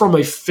just from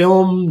a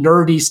film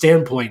nerdy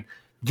standpoint,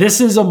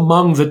 this is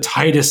among the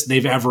tightest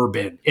they've ever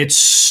been. It's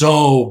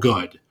so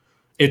good.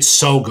 It's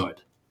so good.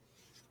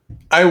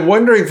 I'm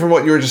wondering from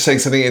what you were just saying,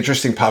 something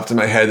interesting popped in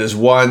my head is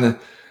one,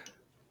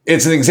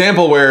 it's an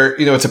example where,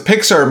 it's a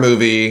Pixar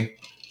movie,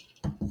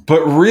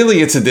 but really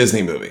it's a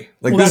Disney movie.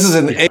 Like this is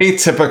an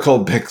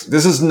atypical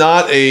this is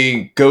not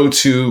a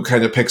go-to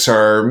kind of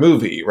Pixar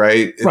movie,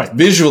 right? Right.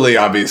 Visually,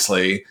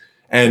 obviously,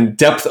 and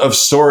depth of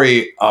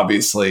story,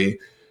 obviously,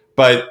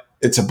 but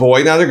it's a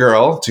boy, not a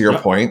girl, to your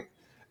point.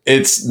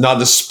 It's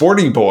not a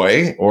sporty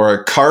boy or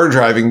a car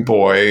driving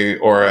boy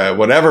or a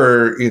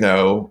whatever,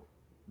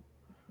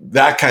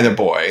 that kind of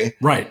boy.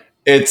 Right.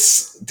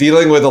 It's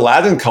dealing with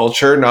Aladdin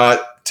culture,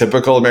 not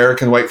typical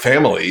American white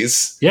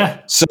families.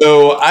 Yeah.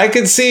 So I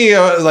could see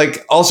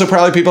also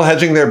probably people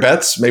hedging their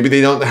bets. Maybe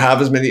they don't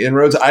have as many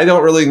inroads. I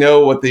don't really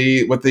know what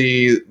the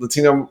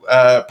Latino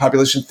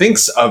population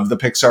thinks of the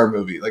Pixar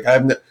movie. Like I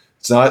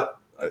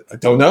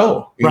don't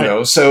know, you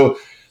know? So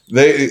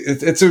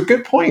it's a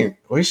good point.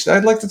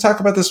 I'd like to talk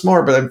about this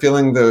more, but I'm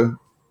feeling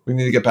we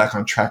need to get back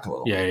on track a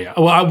little. Yeah.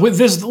 Well, with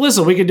this,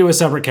 listen, we could do a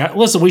separate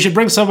listen, we should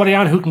bring somebody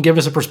on who can give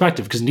us a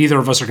perspective because neither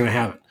of us are going to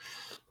have it.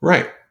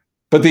 Right.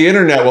 But the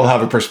internet will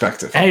have a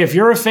perspective. Hey, if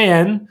you're a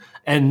fan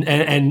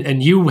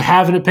and you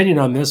have an opinion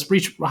on this,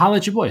 holler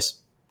at your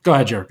boys. Go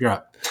ahead, Jared. You're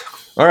up.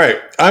 All right.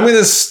 I'm going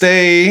to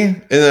stay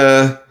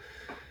in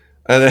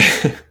I'm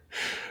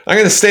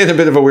going to stay in a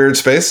bit of a weird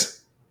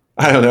space.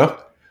 I don't know.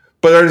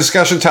 But our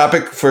discussion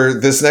topic for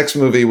this next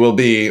movie will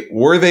be,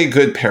 were they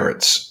good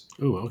parents?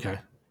 Ooh, okay.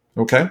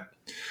 Okay.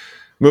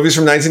 Movies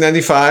from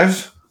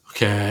 1995.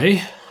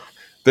 Okay.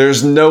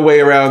 There's no way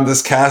around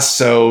this cast,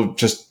 so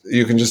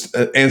you can just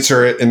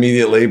answer it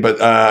immediately.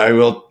 But I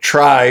will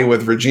try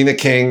with Regina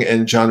King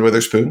and John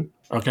Witherspoon.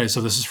 Okay,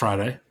 so this is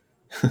Friday.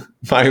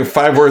 My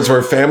 5 words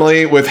were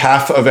family with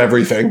half of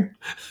everything.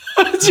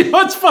 You know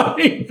what's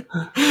funny?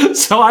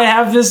 So I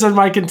have this in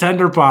my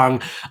contender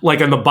pong,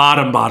 like in the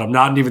bottom,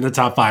 not even the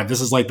top 5.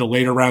 This is like the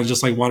later rounds,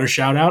 just like want to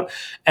shout out.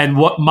 And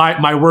what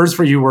my words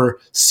for you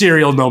were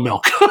cereal, no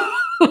milk.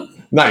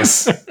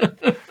 Nice.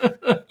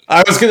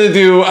 I was going to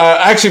do,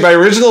 actually, my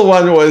original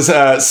one was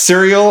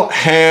cereal,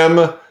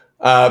 ham,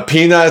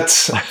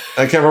 peanut.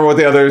 I can't remember what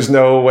the others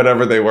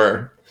whatever they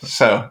were.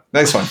 So,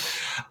 nice one.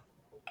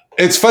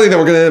 It's funny that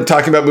we're going to end up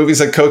talking about movies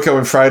like Coco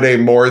and Friday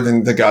more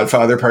than The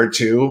Godfather Part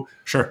 2.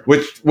 Sure.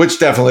 Which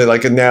definitely,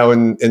 like now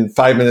in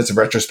 5 minutes of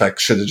retrospect,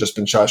 should have just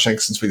been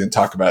Shawshank since we didn't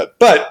talk about it.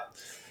 But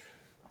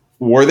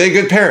were they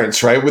good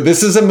parents, right? Well,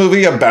 this is a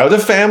movie about a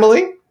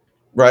family,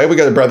 right? We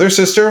got a brother,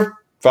 sister,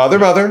 father,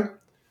 mother.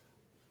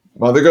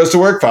 Mother goes to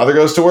work, father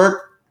goes to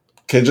work.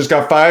 Kid just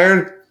got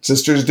fired.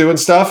 Sister's doing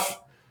stuff.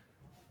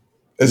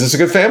 Is this a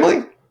good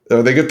family?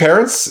 Are they good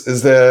parents?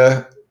 Is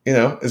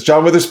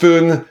John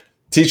Witherspoon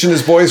teaching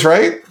his boys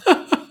right?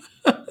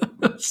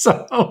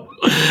 So,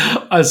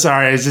 I'm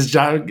sorry. It's just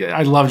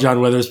I love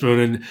John Witherspoon,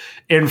 and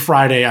in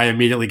Friday, I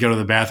immediately go to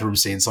the bathroom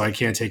scene, so I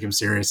can't take him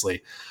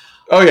seriously.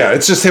 Oh yeah,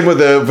 it's just him with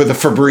the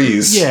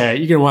Febreze. Yeah,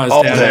 you're gonna want to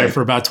stand there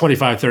for about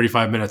 25,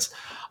 35 minutes.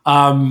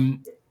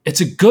 It's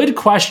a good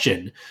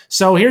question.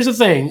 So here's the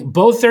thing: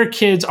 both their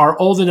kids are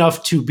old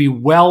enough to be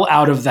well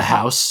out of the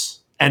house,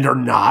 and are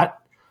not.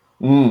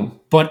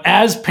 But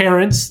as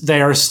parents,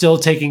 they are still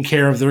taking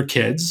care of their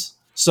kids.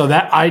 So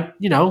that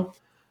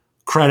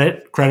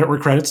credit where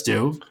credit's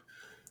due.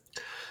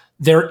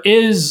 There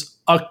is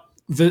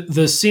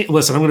the scene.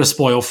 Listen, I'm going to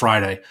spoil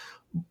Friday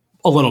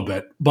a little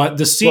bit, but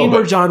the scene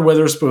where John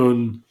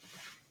Witherspoon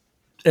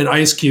and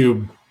Ice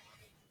Cube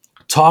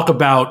talk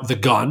about the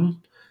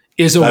gun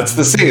is that's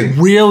the scene.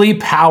 Really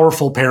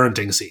powerful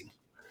parenting scene.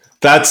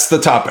 That's the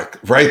topic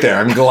right there.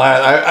 I'm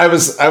glad. I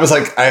was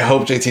like, I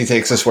hope JT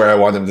takes us where I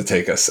want him to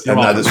take us, and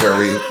that is where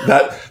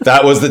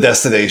that was the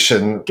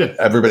destination. Good.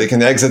 Everybody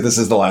can exit. This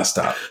is the last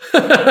stop.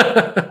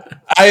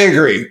 I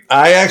agree.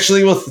 I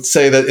actually will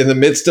say that in the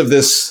midst of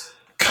this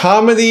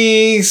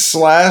comedy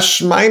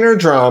 / minor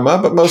drama,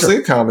 but mostly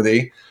a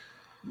comedy,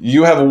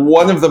 you have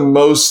one of the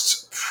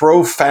most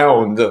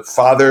profound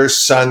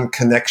father-son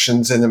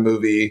connections in a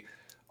movie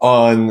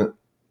on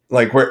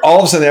like where all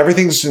of a sudden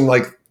everything's in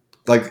like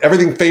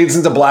everything fades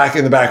into black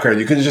in the background.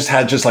 You could have just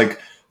had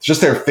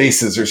just their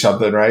faces or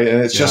something, right?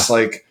 And it's just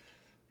like,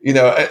 you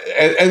know,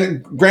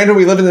 and granted,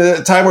 we live in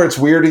a time where it's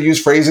weird to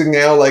use phrasing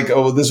now, like,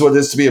 oh, this is what it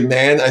is to be a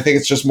man. I think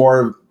it's just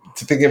more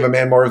to thinking of a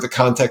man more of the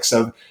context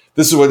of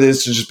this is what it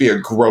is to just be a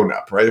grown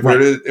up, right?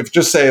 If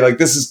just say like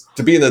this is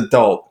to be an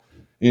adult,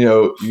 you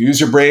know, you use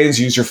your brains,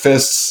 use your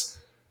fists,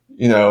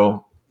 you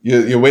know,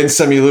 you win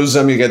some, you lose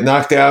some, you get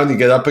knocked down, you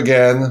get up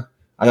again.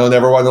 I don't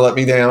ever want to let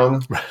me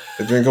down.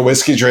 I drink a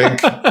whiskey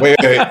drink. Wait,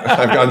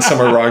 I've gone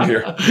somewhere wrong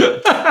here.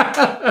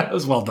 That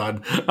was well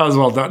done.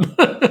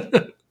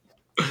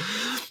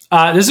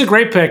 This is a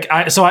great pick.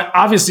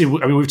 Obviously,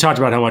 we've talked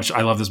about how much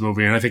I love this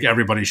movie, and I think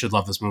everybody should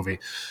love this movie.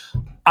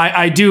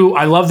 I do.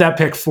 I love that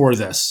pick for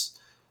this.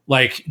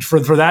 Like for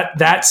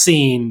that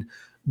scene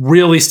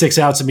really sticks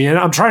out to me. And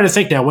I'm trying to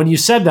think now. When you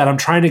said that, I'm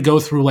trying to go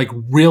through like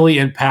really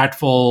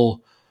impactful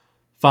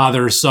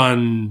father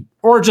son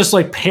or just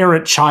like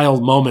parent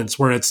child moments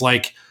where it's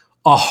like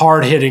a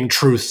hard hitting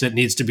truth that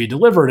needs to be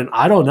delivered. And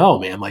I don't know,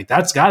 man. Like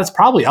that's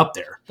probably up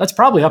there.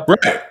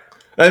 Right.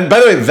 And by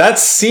the way, that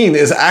scene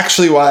is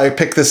actually why I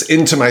picked this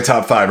into my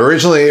top 5.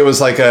 Originally, it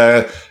was like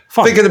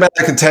thinking about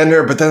a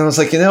contender, but then I was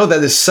like, you know,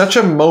 that is such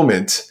a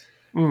moment,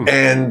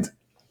 and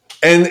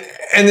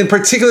in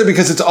particular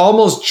because it's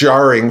almost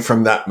jarring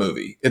from that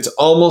movie. It's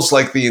almost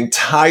like the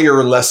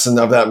entire lesson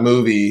of that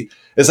movie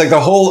is like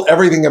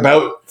everything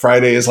about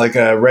Friday is like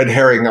a red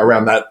herring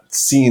around that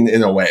scene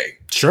in a way.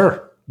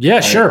 Sure. Yeah,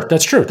 right? Sure.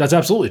 That's true. That's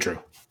absolutely true.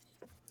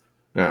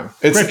 Yeah.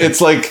 It's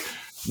like.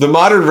 The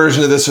modern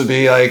version of this would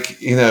be like,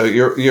 you know,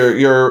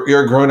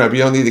 you're a grown up. You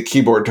don't need a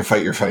keyboard to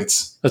fight your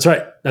fights. That's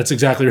right. That's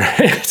exactly right.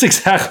 That's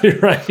exactly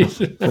right.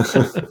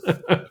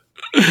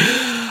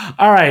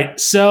 All right.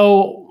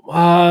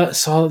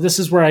 So this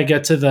is where I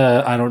get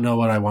to I don't know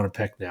what I want to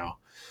pick now.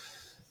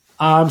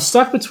 I'm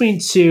stuck between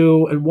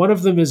two, and one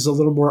of them is a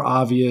little more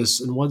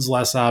obvious, and one's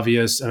less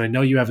obvious. And I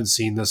know you haven't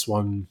seen this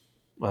one.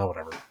 Well,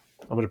 whatever.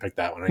 I'm going to pick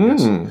that one, I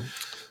guess.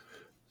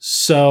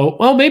 So,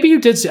 well, maybe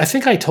you did see, I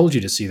think I told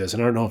you to see this,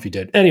 and I don't know if you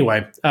did.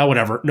 Anyway,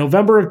 whatever.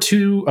 November of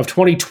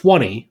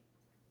 2020,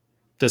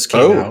 this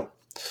came out.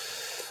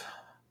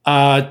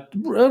 A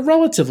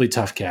relatively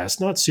tough cast,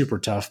 not super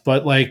tough,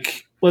 but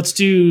like, let's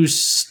do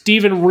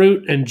Stephen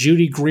Root and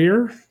Judy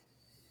Greer.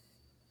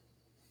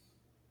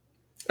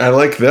 I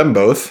like them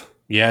both.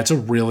 Yeah, it's a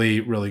really,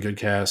 really good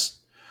cast.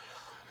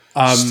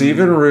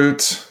 Stephen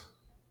Root,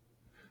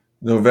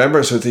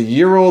 November, so it's a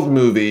year-old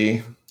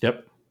movie.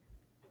 Yep.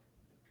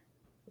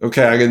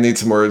 Okay, I'm going to need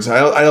some words. I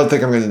don't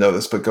think I'm going to know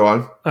this, but go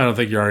on. I don't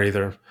think you are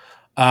either.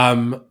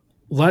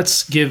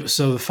 Let's give...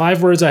 So the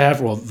 5 words I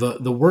have... Well,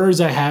 the words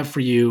I have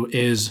for you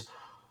is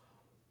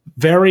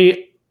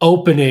very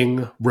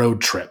opening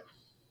road trip.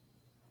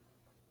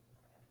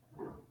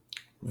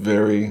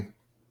 Very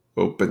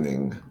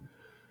opening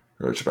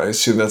road trip. I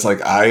assume that's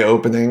like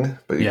eye-opening,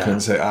 but you couldn't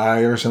say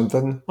I or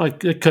something?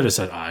 Like, it could have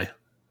said I.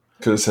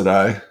 Could have said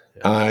I.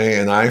 Yeah. I,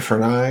 an eye for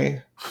an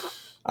eye.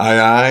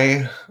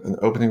 I, an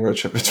opening road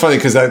trip. It's funny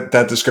because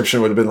that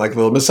description would have been like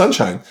Little Miss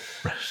Sunshine.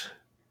 Right.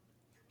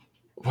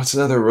 What's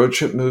another road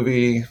trip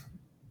movie?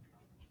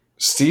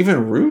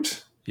 Stephen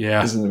Root?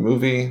 Yeah. Is in the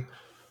movie.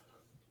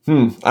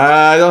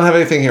 I don't have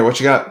anything here.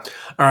 What you got?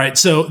 All right.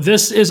 So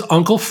this is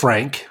Uncle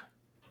Frank.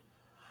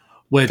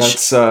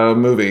 That's a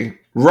movie.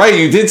 Right.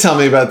 You did tell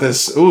me about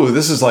this. Ooh,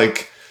 this is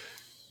like...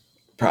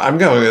 I'm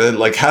going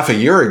like half a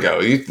year ago.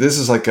 This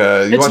is like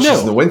you watched this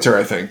in the winter,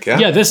 I think. Yeah.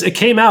 Yeah. It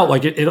came out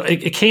like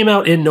it came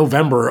out in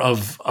November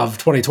of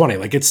 2020.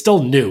 Like it's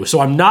still new. So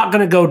I'm not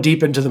going to go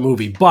deep into the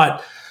movie,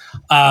 but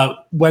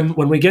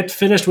when we get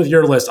finished with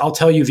your list, I'll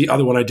tell you the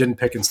other one I didn't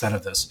pick instead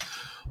of this.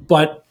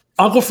 But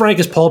Uncle Frank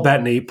is Paul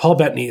Bettany. Paul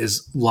Bettany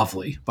is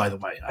lovely, by the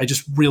way. I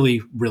just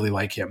really, really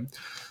like him.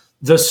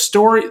 The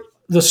story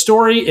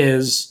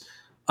is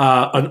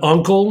an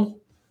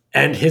uncle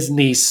and his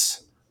niece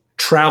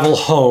travel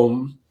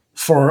home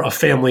for a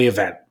family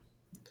event.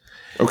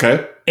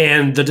 Okay.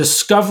 And the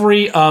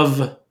discovery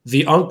of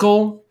the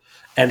uncle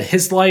and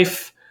his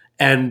life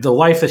and the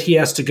life that he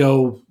has to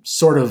go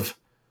sort of,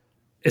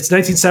 it's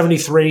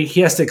 1973.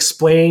 He has to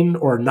explain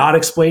or not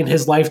explain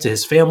his life to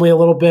his family a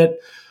little bit.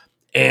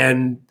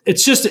 And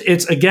it's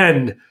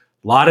again,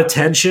 a lot of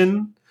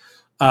tension.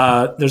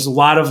 There's a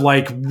lot of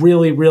like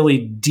really, really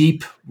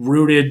deep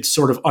rooted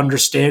sort of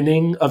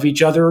understanding of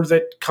each other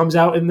that comes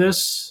out in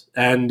this.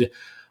 And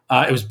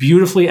it was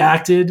beautifully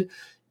acted.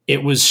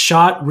 It was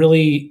shot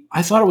really,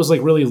 I thought it was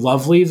like really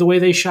lovely the way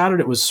they shot it.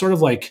 It was sort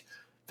of like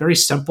very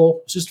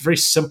simple. It's just a very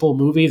simple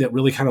movie that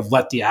really kind of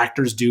let the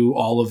actors do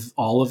all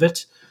of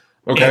it.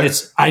 Okay.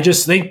 And I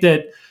just think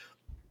that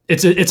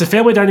it's a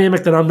family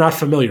dynamic that I'm not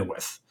familiar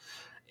with.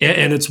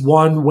 And it's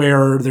one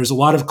where there's a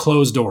lot of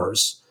closed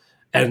doors.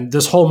 And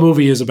this whole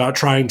movie is about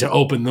trying to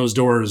open those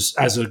doors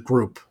as a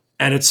group.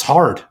 And it's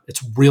hard.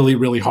 It's really,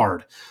 really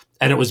hard.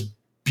 And it was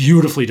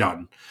beautifully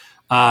done.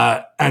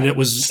 And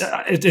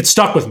it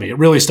stuck with me. It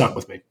really stuck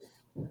with me.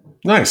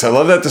 Nice. I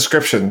love that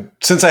description.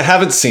 Since I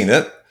haven't seen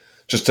it,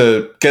 just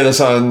to get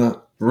us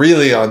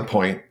really on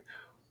point,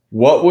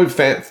 what would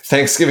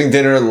Thanksgiving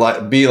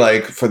dinner be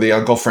like for the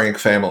Uncle Frank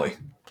family?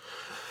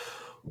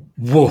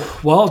 Whoa.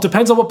 Well, it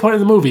depends on what point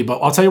in the movie, but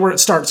I'll tell you where it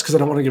starts because I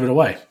don't want to give it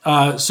away.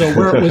 So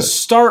where it would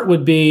start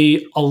would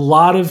be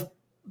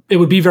it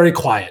would be very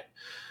quiet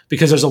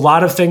because there's a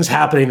lot of things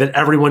happening that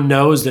everyone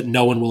knows that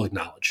no one will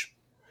acknowledge.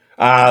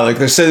 Like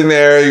they're sitting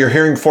there, you're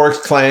hearing forks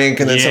clank,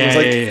 and then someone's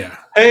like, yeah.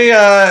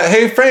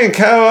 Hey, Frank,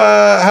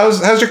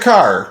 how's your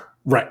car?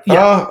 Right.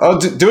 Yeah.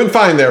 Doing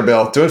fine there,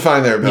 Bill. Doing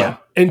fine there, Bill. Yeah.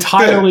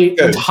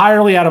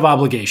 Entirely out of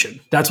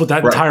obligation. That's what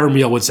that Right. entire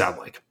meal would sound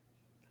like.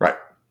 Right.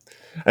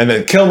 And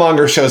then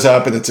Killmonger shows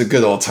up, and it's a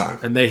good old time.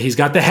 And he's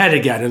got the head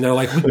again, and they're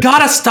like, "We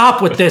gotta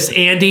stop with this,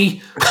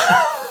 Andy."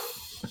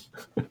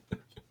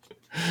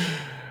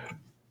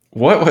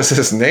 What was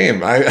his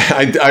name?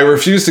 I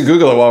refuse to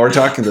Google it while we're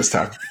talking this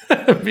time.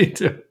 Me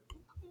too.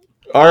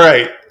 All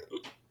right.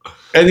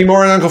 Any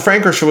more on Uncle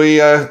Frank, or should we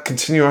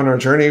continue on our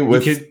journey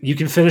with You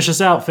can finish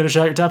us out. Finish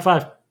out your top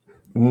 5.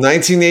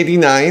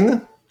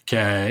 1989?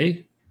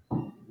 Okay.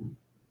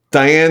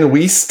 Diane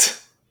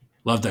Wiest.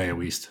 Love Diane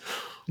Wiest.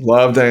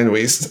 Love Diane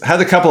Wiest.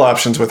 Had a couple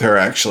options with her,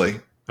 actually.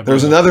 There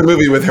was another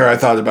movie with her I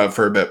thought about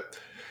for a bit.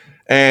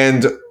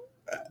 And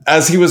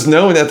as he was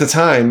known at the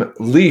time,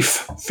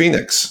 Leaf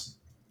Phoenix.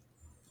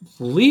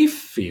 Leaf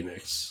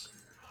Phoenix.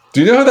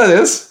 Do you know who that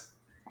is?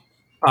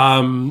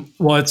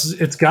 Well,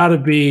 it's got to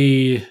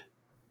be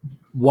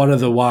one of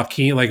the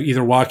Joaquin, like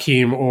either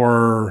Joaquin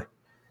or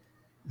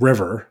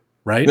River,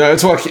 right? No,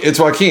 it's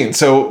Joaquin.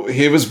 So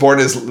he was born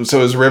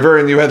as River,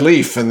 and you had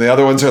Leaf, and the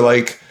other ones are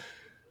like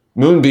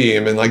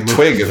Moonbeam and like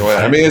Twig and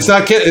what. I mean, it's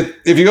not.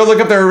 If you go look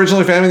up their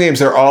original family names,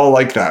 they're all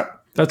like that.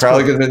 That's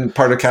probably cool. Could have been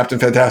part of Captain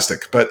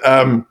Fantastic, but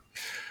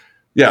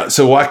yeah.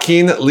 So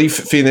Joaquin, Leaf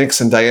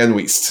Phoenix, and Diane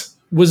Wiest.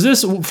 Was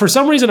this for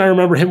some reason? I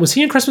remember him. Was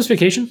he in Christmas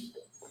Vacation?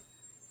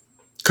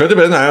 Could have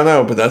been. I don't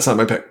know, but that's not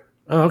my pick.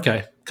 Oh,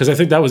 okay. Because I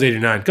think that was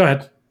 89. Go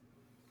ahead.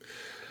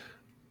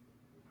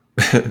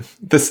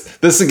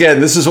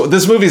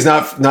 This movie's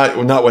not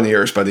one of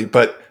yours, buddy,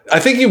 but I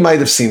think you might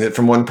have seen it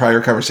from one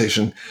prior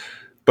conversation.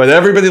 But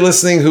everybody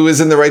listening who is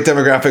in the right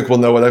demographic will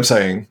know what I'm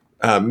saying.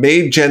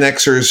 Made Gen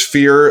Xers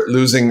fear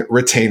losing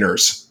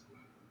retainers.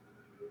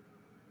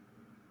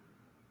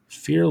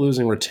 Fear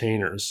losing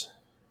retainers.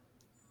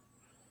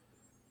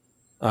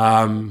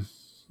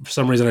 For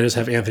some reason, I just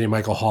have Anthony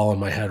Michael Hall in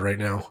my head right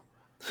now.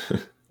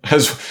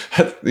 As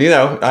you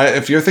know,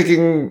 if you're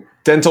thinking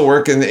dental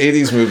work in the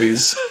 80s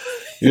movies,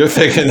 you're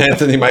thinking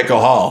Anthony Michael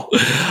Hall.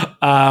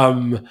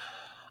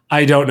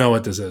 I don't know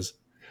what this is.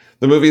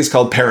 The movie is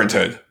called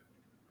Parenthood.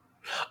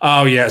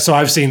 Oh, yeah. So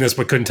I've seen this,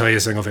 but couldn't tell you a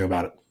single thing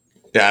about it.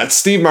 Yeah, it's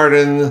Steve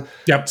Martin.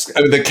 Yep.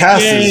 I mean, the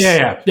cast is...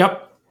 Yeah.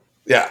 Yep.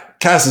 Yeah,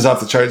 cast is off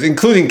the charts,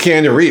 including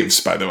Keanu Reeves,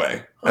 by the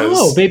way.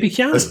 Baby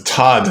Keanu. As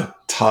Todd.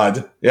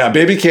 Yeah,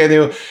 baby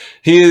Keanu.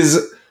 He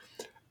is...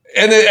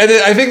 And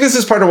I think this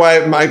is part of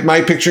why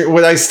my picture...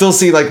 When I still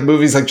see like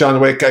movies like John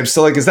Wick, I'm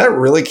still like, is that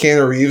really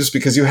Keanu Reeves?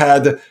 Because you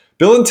had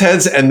Bill and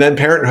Ted's and then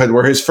Parenthood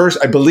were his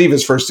first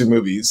 2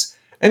 movies.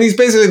 And he's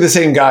basically the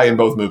same guy in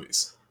both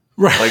movies.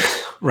 Right. Like,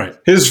 right.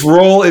 His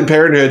role in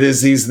Parenthood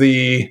is he's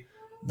the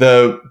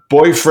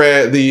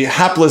boyfriend, the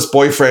hapless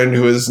boyfriend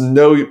who has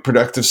no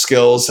productive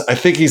skills. I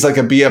think he's like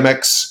a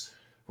BMX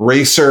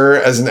racer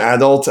as an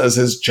adult as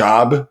his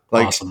job.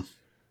 Like, awesome.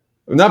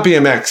 Not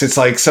BMX, it's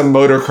like some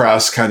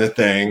motocross kind of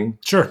thing.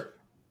 Sure.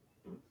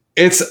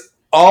 It's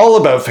all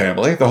about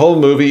family. The whole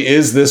movie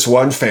is this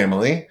one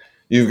family.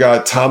 You've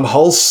got Tom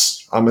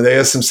Hulse,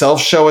 Amadeus himself,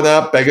 showing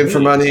up, begging for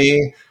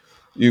money.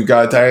 You've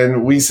got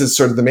Diane Wiest as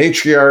sort of the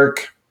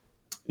matriarch.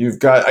 You've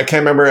got, I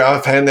can't remember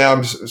offhand now,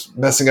 I'm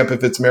messing up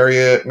if it's Mary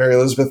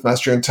Elizabeth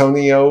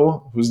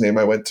Mastrantonio, whose name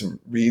I went to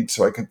read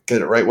so I could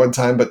get it right one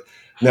time. But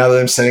now that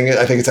I'm saying it,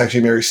 I think it's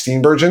actually Mary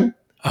Steenburgen.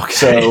 Okay.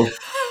 So,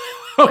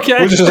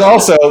 okay. Which is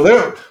also,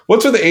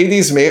 what's with the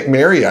 80s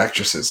Mary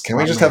actresses? Can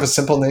we just have a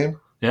simple name?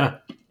 Yeah.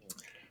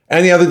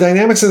 And the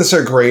dynamics of this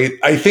are great.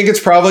 I think it's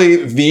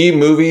probably the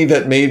movie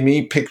that made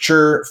me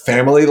picture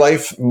family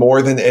life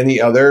more than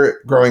any other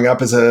growing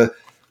up as a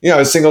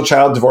single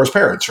child, divorced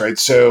parents, right?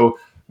 So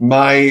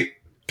my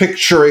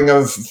picturing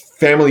of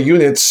family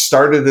units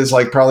started as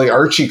like probably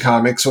Archie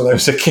comics when I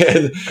was a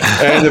kid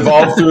and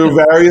evolved through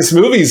various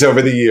movies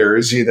over the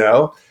years,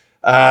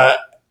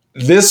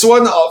 This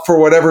one, for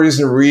whatever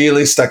reason,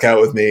 really stuck out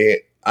with me.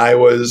 I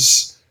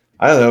don't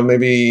know,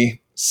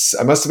 maybe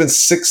I must have been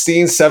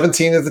 16,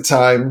 17 at the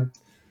time.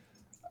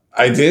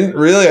 I didn't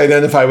really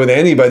identify with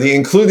anybody,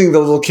 including the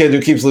little kid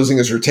who keeps losing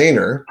his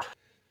retainer.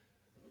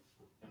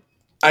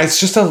 It's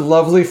just a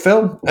lovely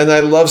film, and I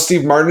love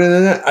Steve Martin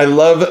in it. I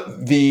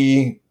love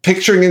the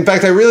picturing. In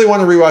fact, I really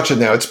want to rewatch it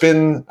now. It's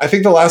been, I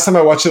think the last time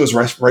I watched it was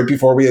right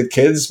before we had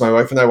kids. My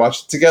wife and I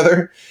watched it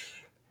together.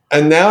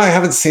 And now I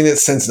haven't seen it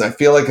since, and I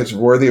feel like it's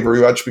worthy of a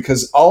rewatch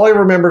because all I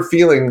remember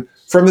feeling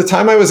from the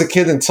time I was a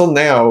kid until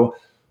now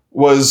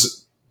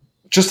was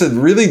just a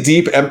really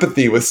deep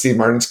empathy with Steve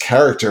Martin's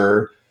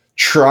character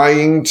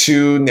trying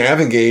to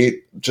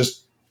navigate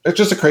it's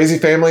just a crazy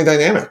family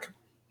dynamic.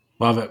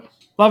 Love it.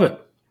 Love it.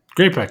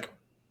 Great pick.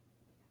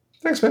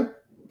 Thanks, man.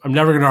 I'm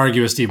never going to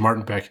argue a Steve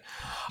Martin pick.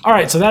 All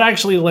right, so that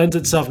actually lends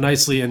itself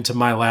nicely into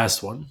my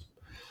last one.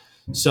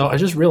 So I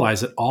just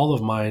realized that all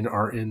of mine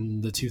are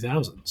in the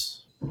 2000s.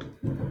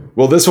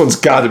 Well, this one's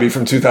got to be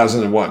from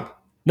 2001.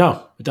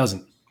 No, it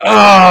doesn't.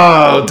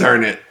 Oh,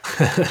 darn it.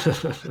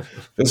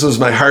 This was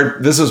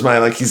my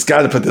like, he's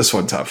got to put this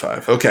one top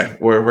 5. Okay,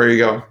 where are you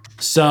going?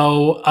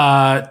 So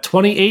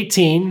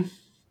 2018.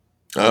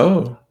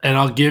 Oh. And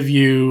I'll give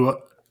you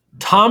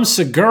Tom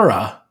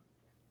Segura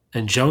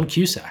and Joan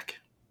Cusack.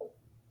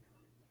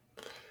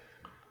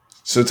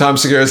 So Tom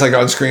Segura is like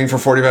on screen for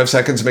 45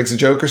 seconds, makes a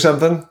joke or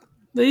something?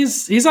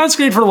 He's on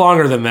screen for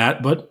longer than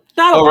that, but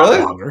not a lot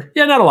longer.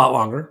 Yeah, not a lot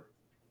longer.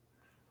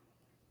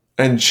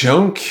 And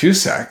Joan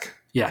Cusack.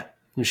 Yeah,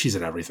 she's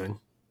in everything.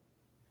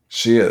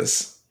 She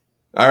is.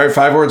 All right,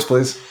 5 words,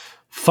 please.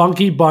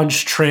 Funky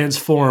Bunch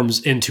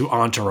transforms into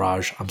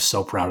Entourage. I'm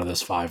so proud of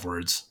this 5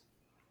 words.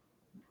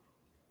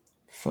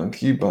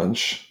 Funky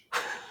Bunch.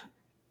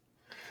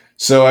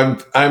 So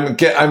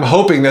I'm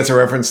hoping that's a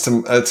reference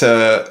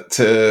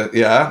to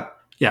yeah.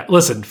 Yeah,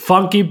 listen,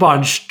 Funky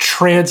Bunch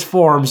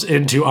transforms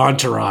into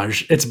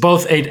Entourage. It's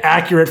both an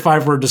accurate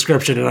 5-word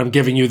description, and I'm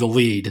giving you the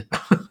lead.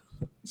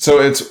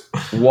 So it's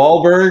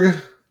Wahlberg.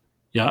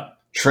 Yeah.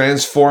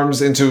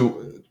 Transforms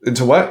into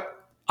what?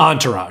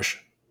 Entourage.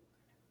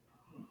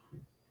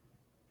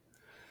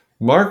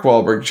 Mark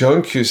Wahlberg,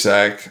 Joan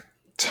Cusack,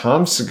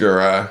 Tom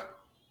Segura,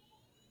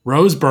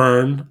 Rose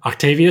Byrne,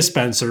 Octavia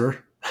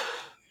Spencer.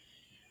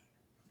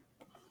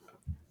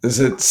 Is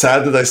it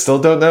sad that I still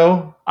don't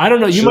know? I don't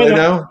know. You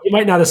know?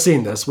 might not have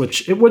seen this,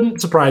 which it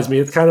wouldn't surprise me.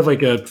 It's kind of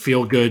like a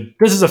feel-good.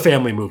 This is a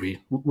family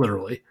movie,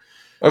 literally.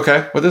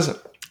 Okay, what is it?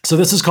 So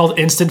this is called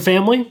Instant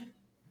Family.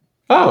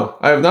 Oh,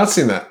 I have not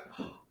seen that.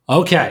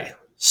 Okay,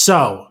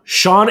 so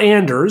Sean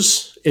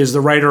Anders is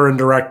the writer and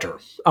director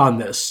on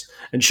this,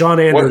 and Sean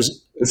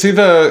Anders is he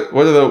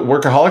what are the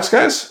Workaholics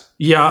guys?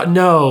 Yeah,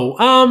 no.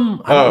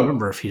 I don't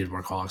remember if he did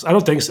Workaholics. I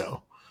don't think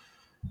so.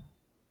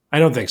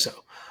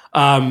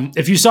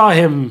 If you saw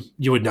him,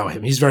 you would know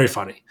him. He's very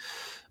funny.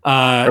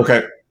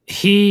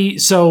 Okay.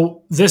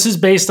 So this is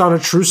based on a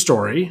true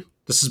story.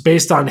 This is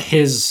based on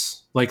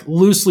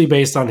loosely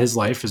based on his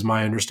life, is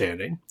my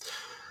understanding.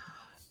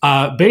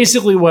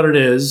 Basically what it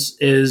is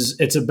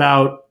it's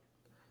about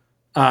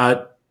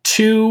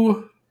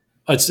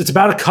it's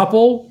about a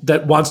couple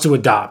that wants to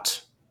adopt.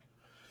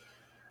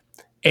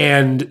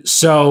 And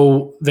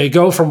so they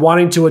go from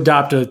wanting to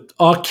adopt a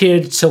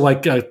kid to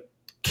like a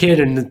kid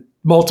and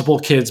multiple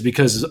kids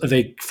because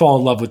they fall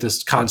in love with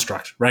this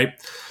construct, right?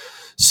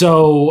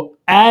 So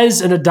as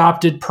an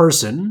adopted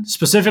person,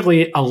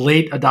 specifically a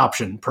late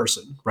adoption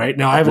person, right?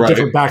 Now I have a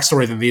different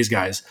backstory than these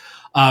guys.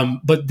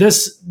 But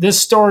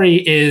this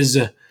story is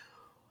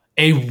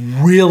a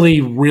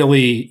really,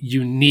 really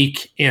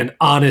unique and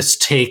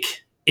honest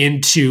take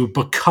into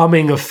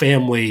becoming a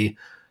family,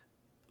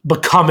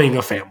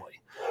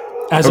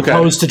 as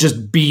opposed to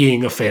just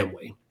being a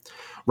family,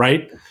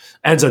 right?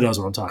 Enzo knows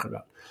what I'm talking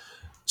about.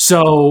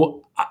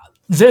 So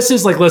this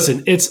is like,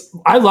 listen,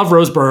 I love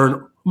Rose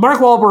Byrne. Mark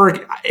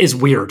Wahlberg is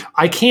weird.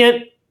 I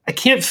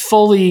can't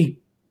fully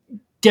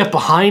get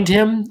behind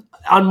him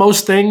on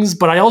most things,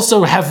 but I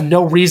also have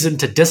no reason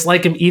to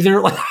dislike him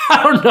either. Like,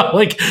 I don't know.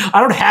 Like,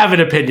 I don't have an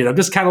opinion. I'm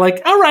just kind of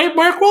like, all right,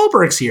 Mark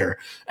Wahlberg's here,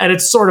 and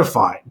it's sort of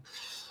fine.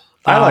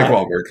 I like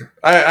Wahlberg.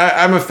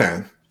 I'm a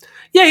fan.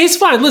 Yeah, he's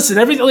fine. Listen,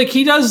 everything, like,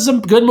 he does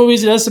some good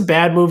movies, he does some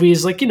bad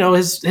movies. Like, you know,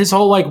 his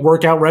whole like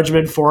workout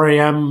regimen, 4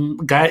 a.m.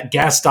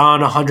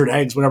 Gaston, 100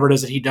 eggs, whatever it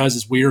is that he does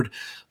is weird.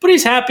 But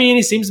he's happy and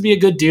he seems to be a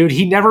good dude.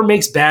 He never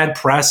makes bad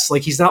press.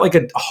 Like, he's not like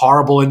a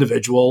horrible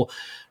individual,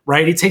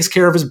 right? He takes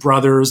care of his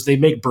brothers. They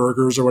make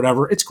burgers or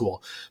whatever. It's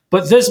cool.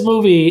 But this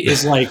movie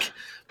is like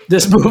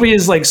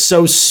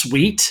so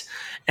sweet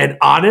and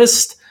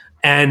honest.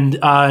 And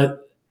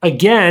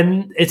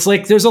again, it's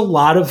like there's a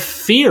lot of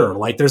fear.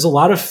 Like, there's a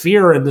lot of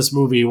fear in this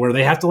movie where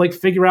they have to like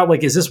figure out,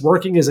 like, is this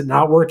working? Is it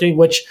not working?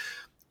 Which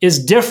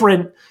is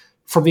different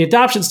from the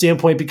adoption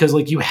standpoint because,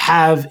 like, you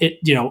have it,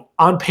 you know,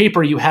 on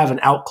paper you have an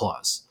out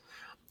clause.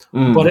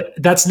 But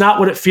that's not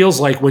what it feels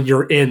like when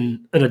you're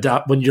in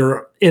when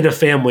you're in a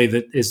family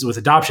that is with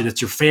adoption.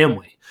 It's your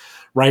family,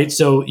 right?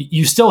 So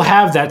you still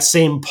have that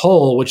same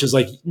pull, which is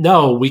like,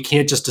 no, we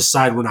can't just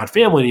decide we're not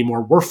family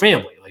anymore. We're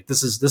family. Like,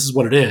 this is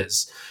what it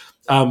is.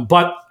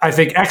 But I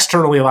think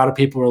externally, a lot of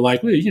people are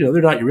like, well,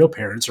 they're not your real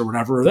parents or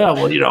whatever.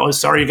 Well,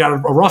 sorry, you got a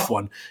rough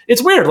one.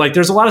 It's weird. Like,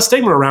 there's a lot of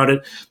stigma around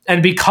it.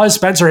 And because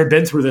Spencer had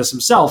been through this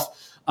himself,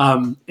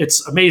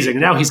 it's amazing.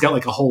 And now he's got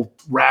like a whole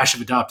rash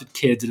of adopted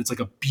kids, and it's like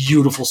a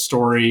beautiful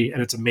story,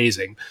 and it's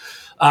amazing.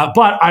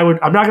 But I'm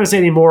not going to say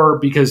any more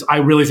because I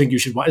really think you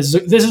should watch.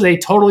 This is a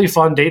totally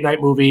fun date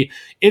night movie.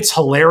 It's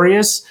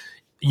hilarious.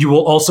 You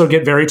will also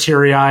get very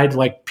teary-eyed.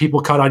 Like,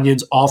 people cut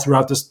onions all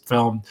throughout this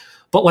film,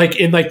 but like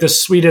in like the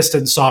sweetest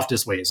and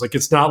softest ways. Like,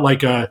 it's not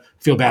like a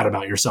feel bad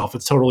about yourself.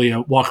 It's totally a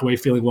walk away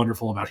feeling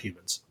wonderful about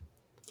humans.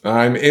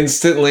 I'm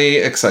instantly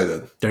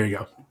excited. There you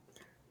go.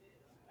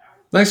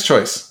 Nice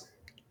choice.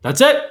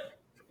 That's it.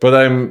 But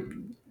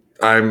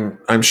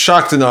I'm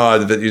shocked and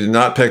awed that you did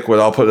not pick what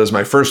I'll put as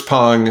my first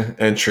Pong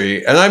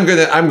entry. And I'm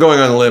going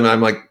on a limb.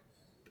 I'm like,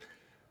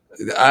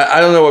 I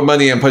don't know what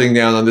money I'm putting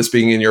down on this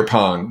being in your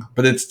Pong,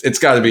 but it's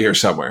got to be here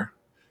somewhere.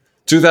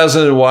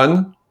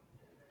 2001,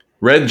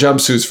 red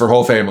jumpsuits for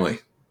whole family.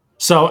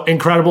 So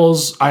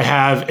Incredibles, I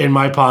have in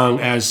my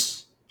Pong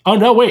as. Oh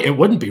no, wait, it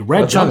wouldn't be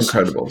red jumpsuits.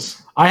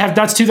 Incredibles. I have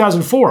that's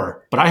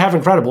 2004, but I have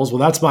Incredibles. Well,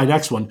 that's my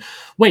next one.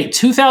 Wait,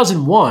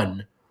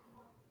 2001,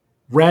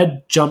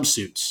 red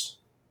jumpsuits.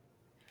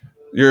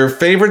 Your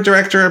favorite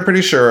director, I'm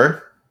pretty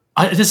sure.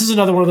 This is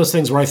another one of those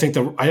things where I think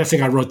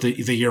I wrote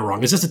the year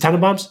wrong. Is this the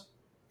Tenenbaums?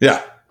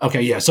 Yeah.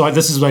 Okay, yeah. So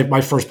this is my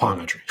first Pong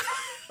entry.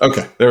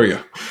 Okay, there we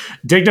go.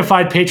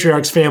 Dignified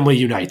patriarchs family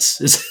unites.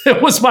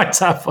 It was my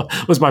 5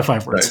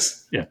 words.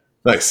 Nice. Yeah.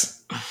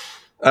 Nice.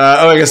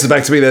 I guess it's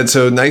back to me then.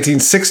 So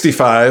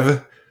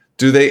 1965.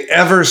 Do they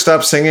ever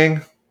stop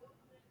singing?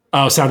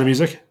 Oh, Sound of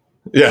Music?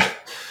 Yeah.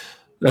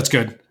 That's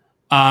good.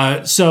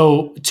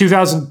 So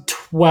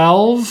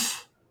 2012.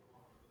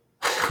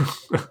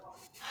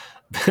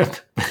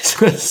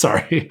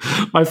 Sorry,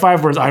 my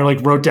 5 words. I like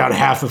wrote down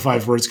half the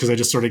 5 words because I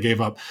just sort of gave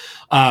up.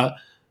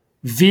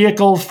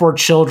 Vehicle for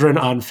children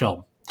on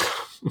film.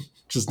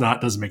 Just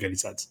doesn't make any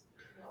sense.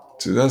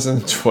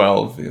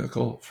 2012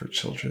 vehicle for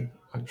children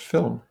on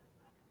film.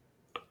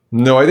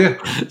 No idea.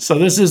 So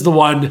this is the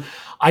one.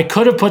 I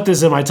could have put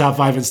this in my top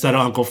 5 instead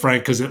of Uncle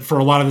Frank because for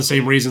a lot of the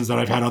same reasons that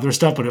I've had other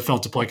stuff, but it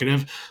felt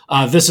duplicative.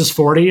 This is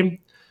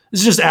 40.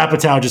 This is just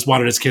Apatow just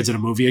wanted his kids in a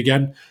movie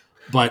again.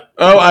 But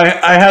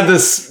I had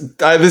this.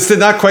 This did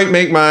not quite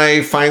make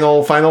my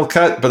final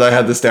cut, but I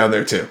had this down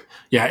there too.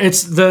 Yeah,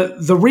 it's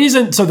the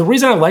reason. So the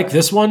reason I like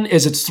this one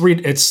is it's three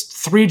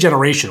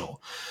generational,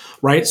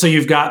 right? So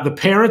you've got the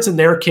parents and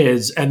their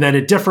kids, and then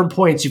at different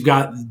points you've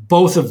got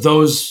both of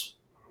those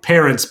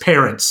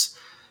parents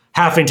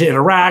having to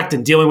interact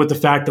and dealing with the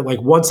fact that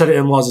like one set of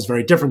in-laws is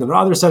very different than the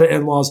other set of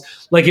in-laws.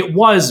 Like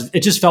it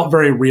just felt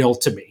very real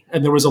to me,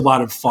 and there was a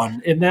lot of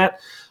fun in that.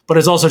 But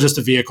it's also just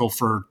a vehicle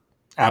for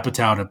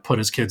Apatow to put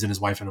his kids and his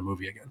wife in a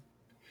movie again.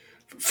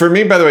 For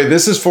me, by the way,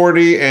 this is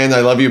 40 and I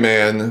Love You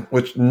Man,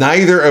 which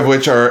neither of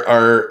which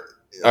are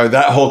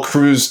that whole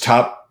crew's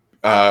top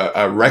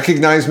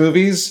recognized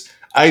movies.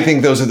 I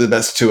think those are the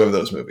best 2 of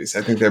those movies.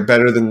 I think they're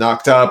better than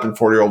Knocked Up and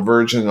 40-Year-Old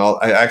Virgin.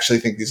 I actually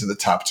think these are the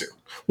top 2.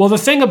 Well, the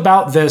thing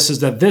about this is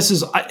that this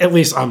is, at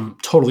least I'm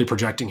totally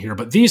projecting here,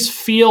 but these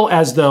feel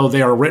as though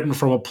they are written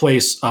from a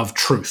place of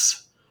truth.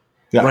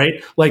 Yeah.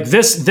 Right? Like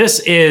this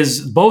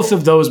is both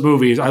of those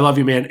movies, I Love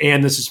You Man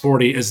and This Is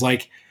 40, is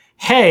like,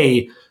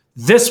 hey,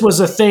 this was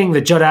a thing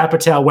that Judd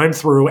Apatow went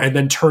through and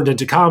then turned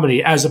into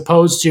comedy, as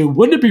opposed to,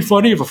 wouldn't it be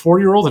funny if a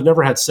 4-year-old had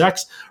never had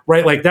sex?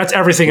 Right? Like that's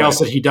everything else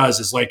that he does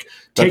is like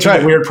taking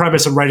a weird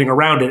premise and writing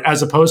around it,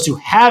 as opposed to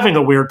having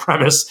a weird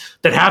premise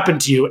that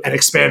happened to you and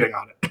expanding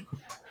on it.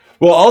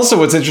 Well, also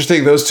what's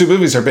interesting, those 2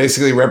 movies are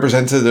basically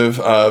representative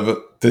of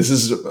this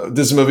is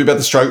a movie about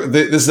the struggle.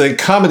 This is a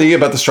comedy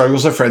about the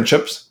struggles of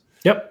friendships.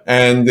 Yep.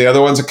 And the other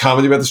one's a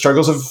comedy about the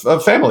struggles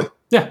of family.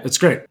 Yeah, it's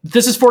great.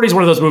 This is 40 is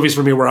one of those movies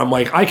for me where I'm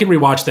like, I can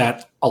rewatch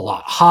that a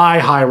lot.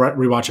 High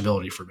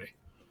rewatchability for me.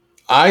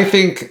 I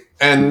think,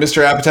 and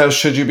Mr. Apatow,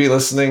 should you be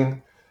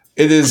listening,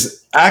 it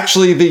is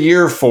actually the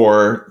year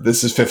for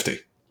This Is 50.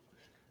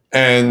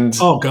 And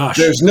oh gosh,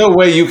 there's no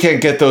way you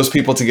can't get those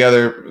people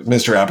together,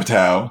 Mr.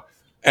 Apatow.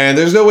 And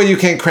there's no way you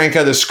can't crank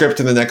out a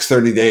script in the next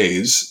 30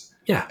 days.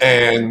 Yeah.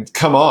 And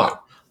come on.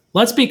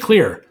 Let's be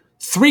clear.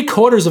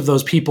 3/4 of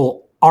those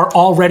people are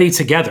already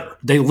together.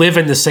 They live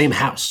in the same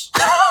house.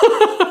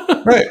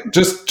 Right.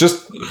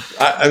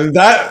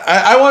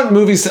 I want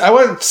movies. I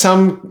want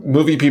some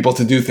movie people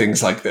to do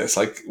things like this.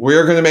 Like,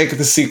 we're going to make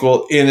the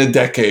sequel in a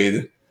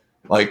decade,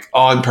 like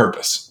on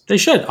purpose. They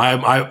should.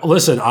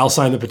 Listen, I'll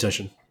sign the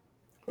petition.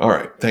 All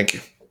right. Thank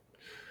you.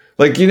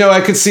 Like, I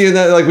could see in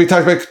that, like we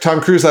talked about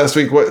Tom Cruise last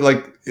week,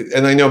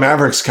 and I know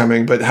Maverick's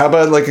coming, but how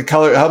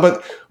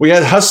about we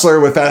had Hustler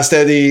with Fast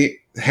Eddie,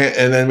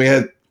 and then we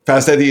had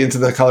Fast Eddie into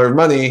The Color of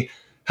Money.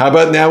 How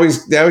about now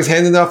he's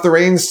handing off the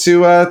reins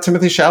to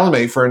Timothée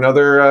Chalamet for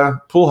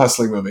another pool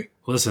hustling movie?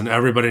 Listen,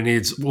 everybody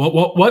needs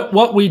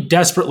what we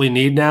desperately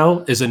need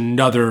now is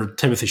another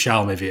Timothée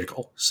Chalamet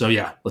vehicle. So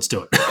yeah, let's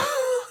do it.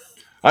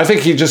 I think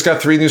he just got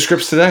 3 new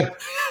scripts today.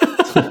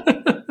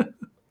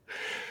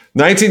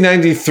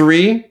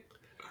 1993,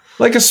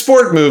 like a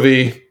sport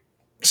movie,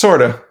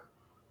 Sorta.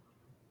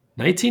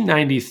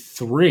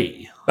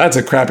 1993. That's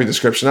a crappy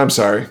description. I'm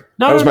sorry.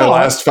 No, that was no, my no.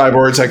 last 5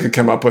 words I could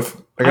come up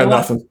with. I got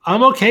nothing.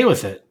 I'm okay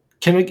with it.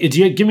 Do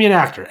you give me an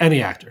actor?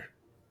 Any actor?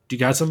 Do you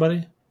got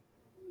somebody?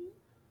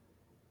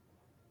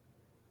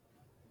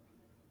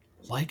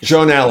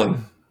 Joan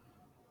Allen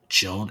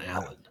Joan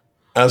Allen.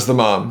 as the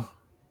mom.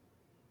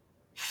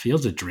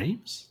 Fields of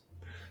Dreams?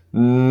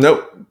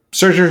 Nope.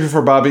 Surgery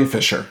for Bobby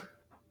Fischer.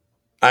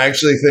 I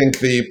actually think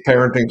the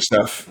parenting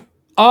stuff.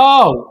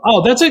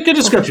 Oh, that's a good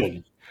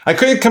description. I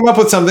couldn't come up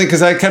with something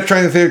because I kept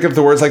trying to think of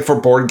the words like for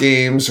board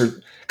games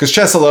or because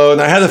chess alone.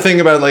 I had a thing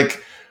about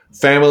like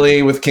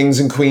family with kings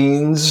and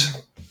queens.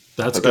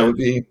 That's that would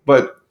be.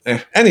 But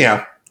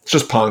anyhow, it's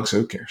just Pong, so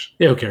who cares?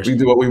 Yeah, who cares? We can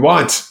do what we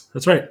want.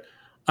 That's right.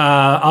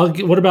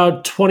 What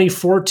about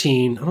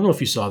 2014? I don't know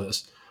if you saw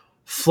this.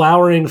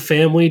 Flowering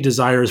Family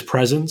Desires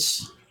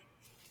Presents.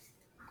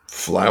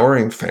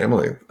 Flowering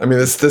Family. I mean,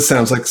 this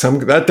sounds like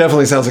that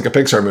definitely sounds like a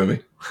Pixar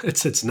movie.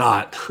 It's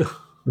not.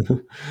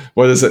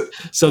 What is it?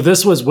 So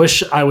this was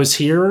Wish I Was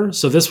Here.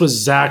 So this was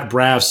Zach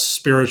Braff's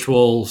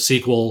spiritual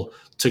sequel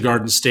to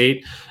Garden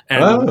State.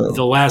 And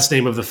the last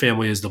name of the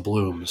family is the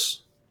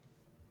Blooms.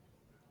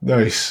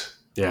 Nice.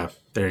 Yeah,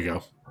 there you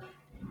go.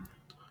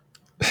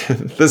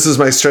 This is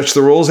my Stretch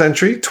the Rules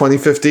entry,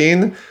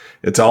 2015.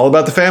 It's all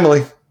about the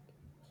family.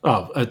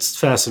 Oh, it's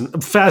Fast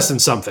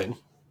and something.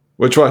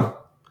 Which one?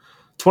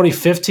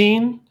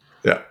 2015?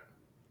 Yeah.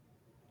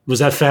 Was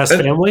that Fast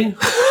Family?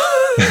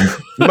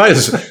 might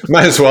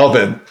as well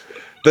been.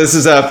 This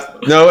is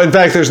no. In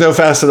fact, there's no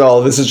Fast at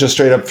all. This is just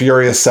straight up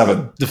Furious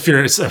 7. The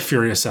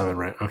Furious 7,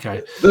 right?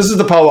 Okay. This is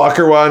the Paul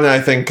Walker one. I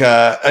think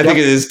it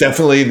is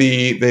definitely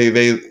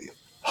they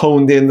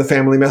honed in the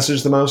family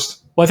message the most.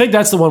 Well, I think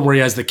that's the one where he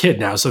has the kid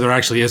now, so there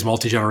actually is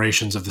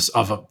multi-generations of this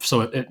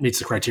so it meets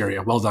the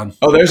criteria. Well done.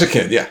 Oh, there's a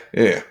kid. Yeah.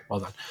 Well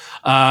done.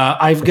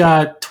 I've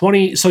got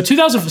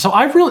 2000. So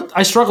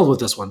I struggled with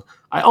this one.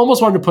 I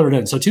almost wanted to put it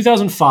in. So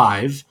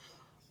 2005,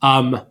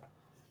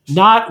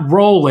 not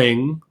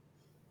rolling,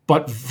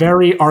 but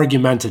very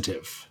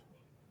argumentative.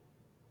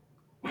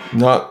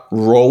 Not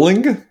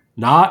rolling.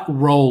 Not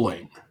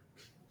rolling.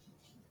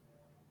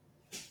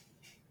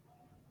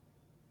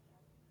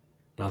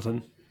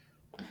 Nothing.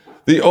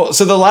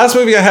 So the last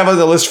movie I have on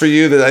the list for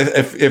you that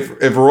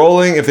if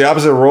rolling, if the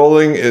opposite of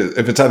rolling,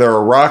 if it's either a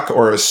rock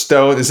or a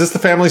stone, is this The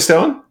Family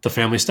Stone? The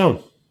Family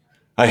Stone.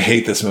 I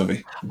hate this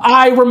movie.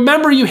 I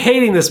remember you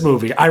hating this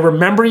movie.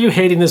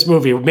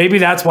 Maybe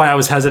that's why I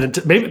was hesitant.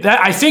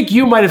 I think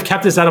you might have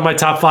kept this out of my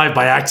top 5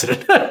 by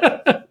accident.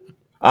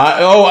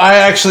 I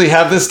actually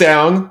have this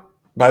down,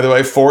 by the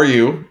way, for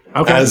you.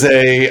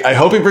 Okay. I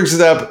hope he brings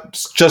it up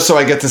just so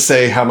I get to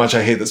say how much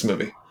I hate this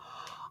movie.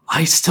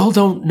 I still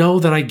don't know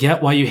that I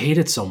get why you hate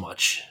it so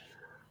much.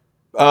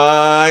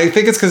 I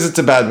think it's because it's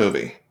a bad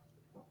movie.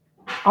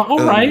 All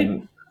right.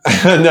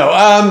 No.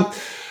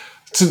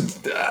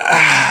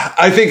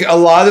 I think a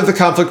lot of the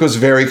conflict was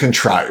very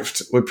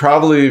contrived. Would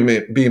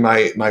probably be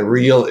my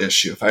real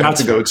issue if I have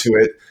to go to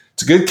it.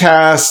 It's a good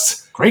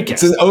cast. Great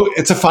cast.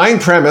 It's a fine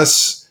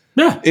premise.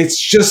 Yeah. It's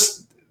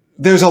just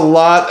there's a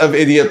lot of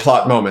idiot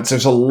plot moments.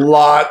 There's a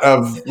lot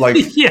of like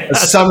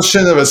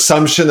assumption. And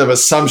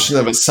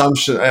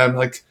I'm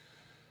like,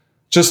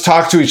 just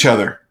talk to each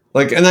other.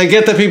 Like, and I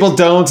get that people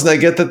don't, and I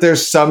get that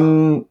there's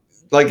some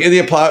like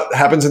idiot plot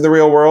happens in the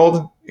real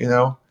world,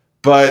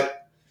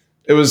 but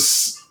it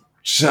was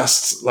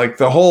just like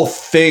the whole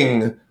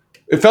thing.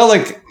 It felt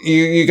like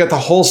you got the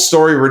whole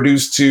story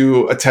reduced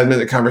to a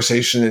 10-minute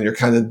conversation and you're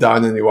kind of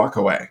done and you walk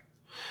away.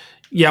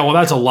 Yeah. Well,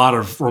 that's a lot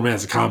of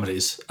romantic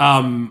comedies.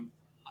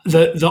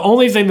 The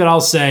only thing that I'll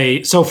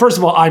say, so first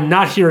of all, I'm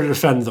not here to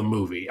defend the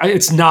movie.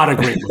 It's not a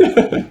great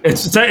movie.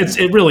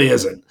 It really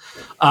isn't.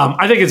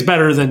 I think it's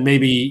better than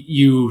maybe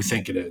you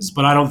think it is,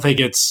 but I don't think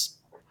it's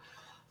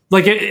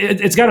like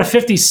it's got a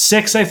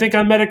 56, I think,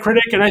 on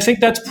Metacritic, and I think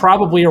that's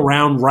probably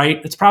around right.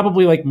 It's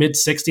probably like mid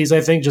 60s,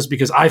 I think, just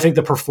because I think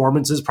the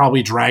performances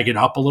probably drag it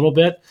up a little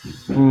bit.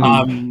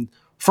 From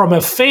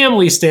a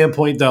family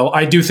standpoint, though,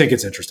 I do think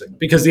it's interesting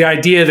because the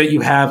idea that you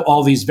have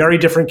all these very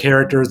different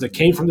characters that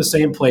came from the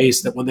same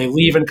place, that when they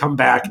leave and come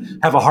back,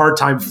 have a hard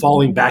time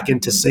falling back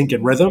into sync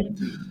and rhythm.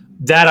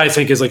 That I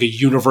think is like a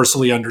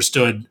universally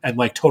understood and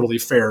like totally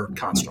fair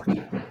construct.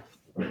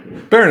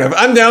 Fair enough.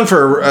 I'm down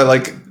for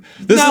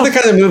this is the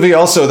kind of movie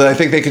also that I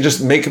think they could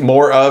just make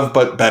more of,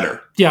 but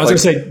better. Yeah, I was going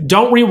to say,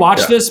 don't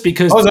rewatch this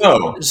because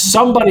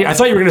somebody, I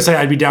thought you were going to say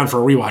I'd be down for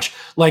a rewatch.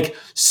 Like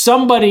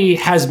somebody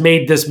has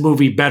made this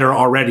movie better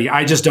already.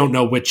 I just don't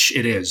know which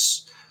it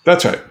is.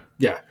 That's right.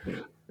 Yeah.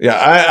 Yeah,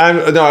 I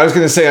was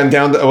going to say I'm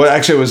down. What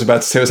actually I was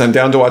about to say was I'm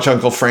down to watch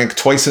Uncle Frank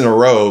twice in a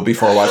row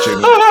before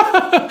watching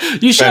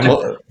you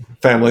should.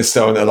 Family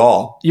Stone at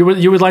all. You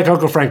would like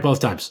Uncle Frank both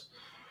times.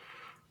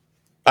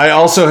 I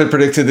also had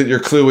predicted that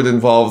your clue would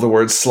involve the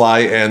word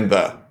Sly and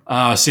the.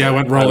 See, I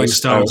went Rolling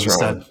Stones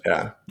instead.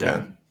 Yeah.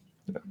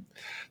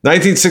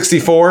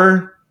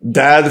 1964,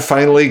 Dad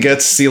finally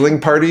gets ceiling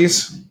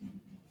parties.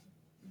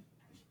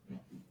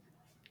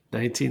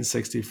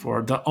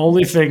 1964. The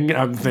only thing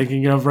I'm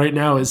thinking of right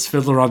now is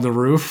Fiddler on the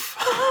Roof.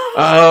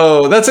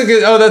 Oh, that's a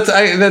good. Oh,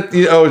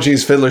 oh,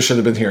 geez, Fiddler should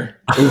have been here.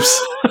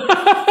 Oops.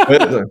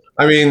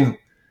 I mean,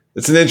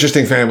 it's an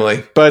interesting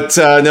family, but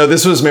no,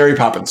 this was Mary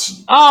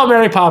Poppins. Oh,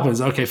 Mary Poppins.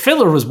 Okay,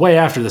 Fiddler was way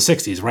after the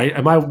 '60s, right?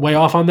 Am I way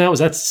off on that? Was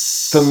that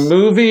The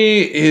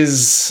movie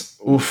is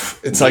oof?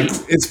 It's like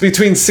it's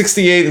between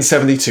 68 and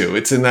 72.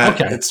 It's in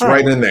that. Okay, It's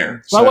right in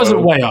there. So I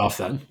wasn't way off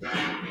then.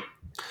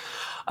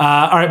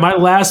 All right, my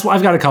last.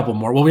 I've got a couple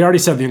more. Well, we already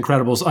said The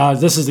Incredibles.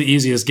 This is the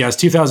easiest guess.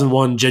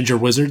 2001 Ginger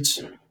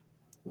Wizards.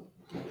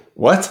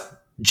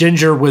 What?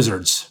 Ginger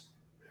Wizards.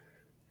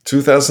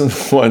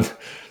 2001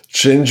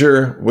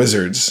 Ginger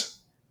Wizards.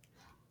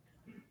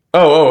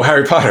 Oh,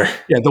 Harry Potter.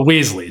 Yeah, the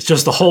Weasleys.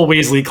 Just the whole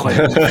Weasley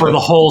clan for the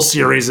whole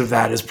series of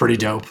that is pretty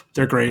dope.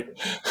 They're great.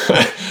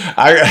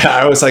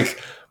 I was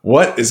like,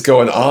 what is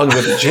going on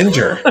with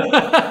Ginger?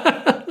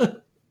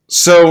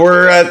 So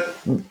we're at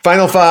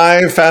Final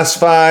Five, Fast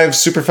Five,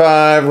 Super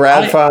Five,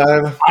 Rad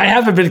Five. I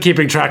haven't been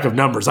keeping track of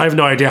numbers. I have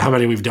no idea how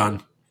many we've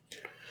done.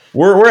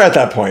 We're at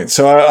that point.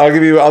 So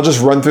I'll just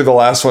run through the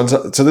last ones.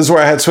 So this is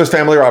where I had Swiss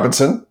Family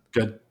Robinson.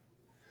 Good.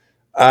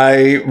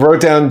 I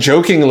wrote down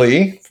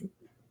jokingly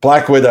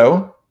Black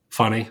Widow.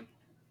 Funny.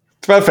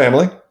 It's about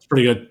family. It's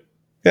pretty good.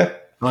 Yeah.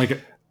 I like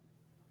it.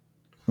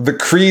 The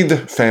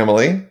Creed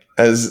family.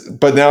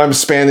 But now I'm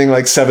spanning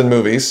like 7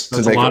 movies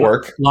to make it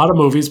work. A lot of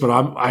movies, but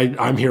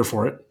I'm here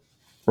for it.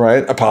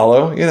 Right.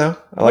 Apollo,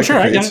 I like sure,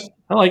 I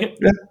like it.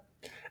 Yeah.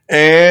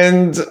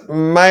 And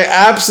my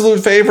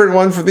absolute favorite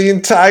one for the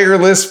entire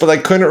list, but I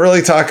couldn't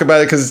really talk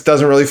about it because it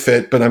doesn't really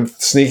fit, but I'm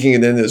sneaking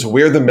it in, is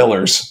We're the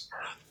Millers.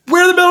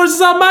 We're the Millers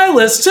is on my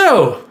list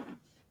too.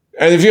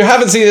 And if you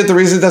haven't seen it, the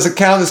reason it doesn't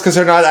count is because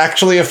they're not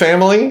actually a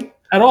family.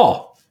 At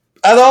all.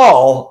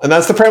 And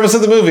that's the premise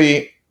of the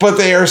movie. But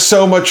they are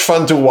so much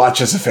fun to watch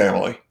as a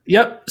family.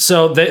 Yep.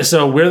 So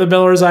We're the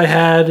Millers. I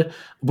had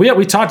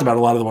we talked about a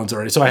lot of the ones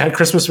already. So I had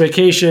Christmas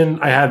Vacation.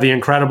 I had The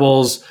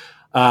Incredibles,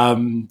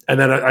 and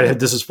then I had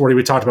This Is 40.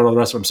 We talked about all the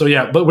rest of them. So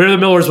yeah, but We're the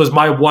Millers was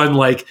my one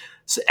like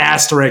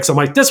asterisk. I'm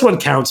like, this one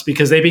counts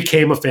because they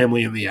became a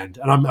family in the end,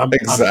 and I'm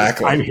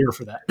here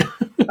for that.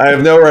 I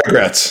have no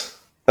regrets.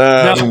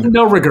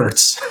 No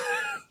regrets.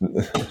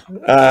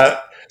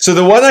 So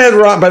the one I had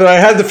wrong, by the way, I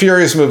had the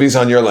Furious movies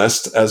on your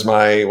list as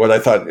what I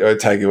thought I'd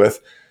tag you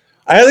with.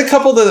 I had a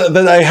couple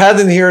that I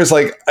had in here as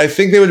like, I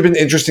think they would have been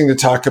interesting to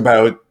talk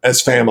about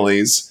as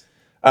families.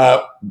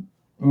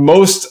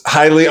 Most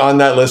highly on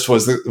that list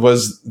was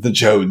the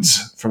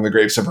Jodes from The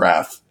Grapes of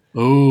Wrath.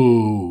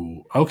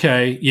 Ooh,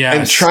 okay. Yeah.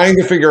 And trying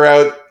to figure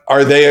out,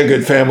 are they a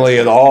good family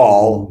at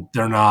all?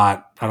 They're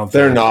not. I don't think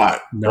they're not.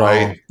 No,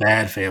 right?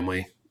 Bad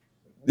family.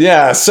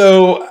 Yeah.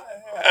 So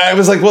I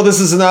was like, well, this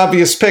is an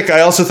obvious pick.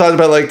 I also thought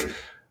about like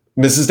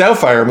Mrs.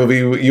 Doubtfire, a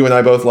movie you and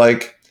I both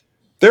like.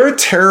 They're a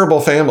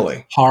terrible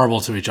family. Horrible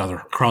to each other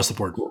across the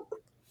board.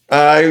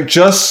 I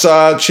just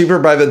saw Cheaper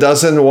by the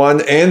Dozen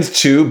 1 and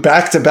 2,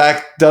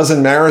 back-to-back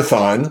dozen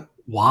marathon.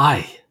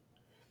 Why?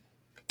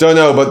 Don't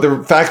know, but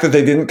the fact that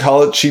they didn't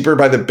call it Cheaper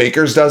by the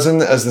Baker's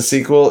Dozen as the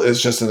sequel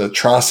is just an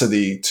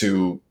atrocity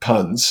to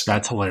puns.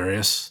 That's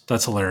hilarious.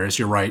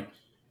 You're right.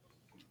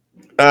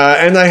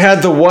 And I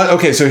had the one.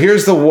 Okay, so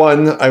here's the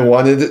one I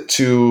wanted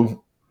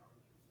to.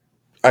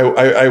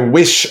 I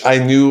wish I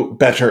knew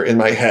better in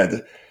my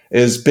head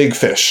is Big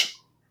Fish.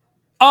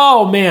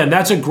 Oh man,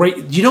 that's a great.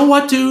 You know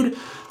what, dude?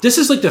 This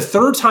is like the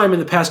third time in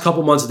the past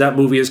couple months that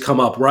movie has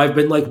come up where I've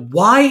been like,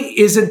 why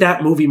isn't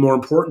that movie more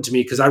important to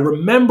me? Because I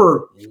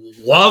remember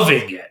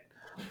loving it.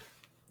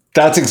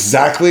 That's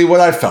exactly what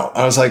I felt.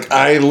 I was like,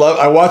 I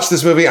watched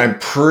this movie. I'm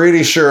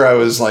pretty sure I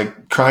was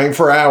like crying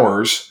for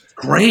hours.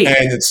 Great.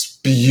 And it's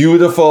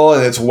beautiful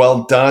and it's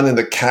well done. And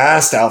the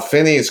cast, Al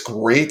Finney, is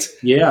great.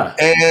 Yeah.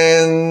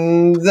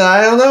 And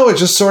I don't know. It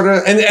just sort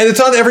of, and it's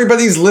on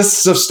everybody's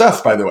lists of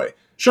stuff, by the way.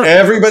 Sure.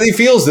 Everybody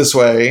feels this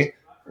way.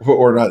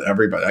 Or not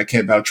everybody. I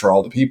can't vouch for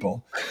all the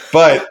people.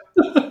 But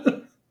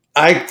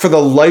I, for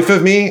the life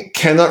of me,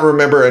 cannot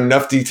remember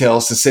enough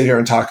details to sit here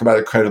and talk about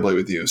it credibly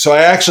with you. So I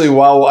actually,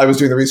 while I was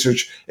doing the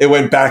research, it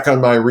went back on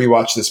my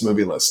rewatch this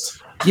movie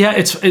list. Yeah,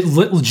 it's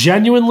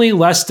genuinely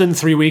less than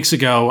 3 weeks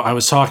ago. I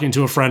was talking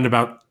to a friend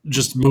about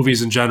just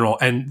movies in general,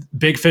 and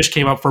Big Fish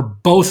came up for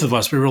both of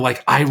us. We were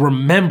like, I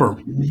remember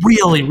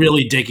really,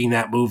 really digging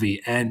that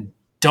movie and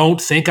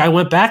don't think I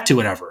went back to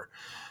it ever.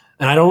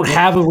 And I don't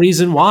have a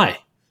reason why.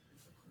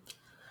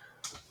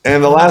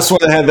 And the last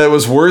one I had that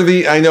was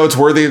worthy, I know it's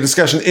worthy of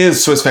discussion,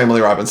 is Swiss Family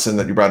Robinson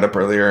that you brought up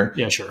earlier.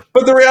 Yeah, sure.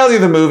 But the reality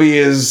of the movie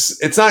is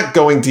it's not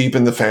going deep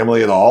in the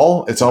family at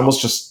all. It's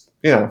almost just,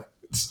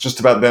 it's just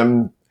about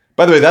them.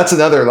 By the way, that's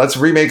another, let's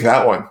remake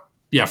that one.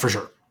 Yeah, for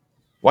sure.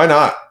 Why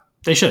not?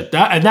 They should.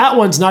 That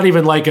one's not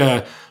even like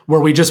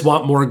where we just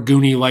want more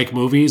Goonie-like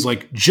movies.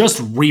 Like,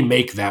 just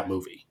remake that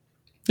movie.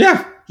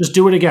 Yeah. Just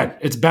do it again.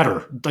 It's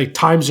better. Like,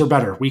 times are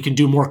better. We can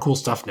do more cool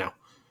stuff now.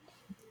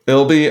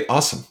 It'll be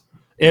awesome.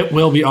 It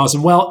will be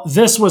awesome. Well,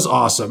 this was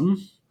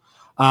awesome.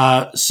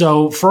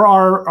 So for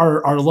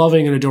our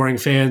loving and adoring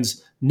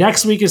fans,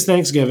 next week is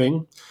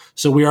Thanksgiving.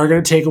 So we are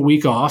going to take a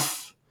week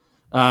off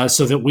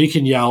so that we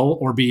can yell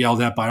or be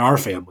yelled at by our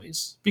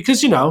families.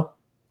 Because,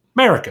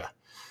 America.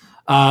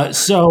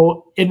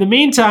 So in the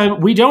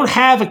meantime, we don't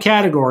have a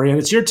category, and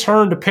it's your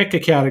turn to pick a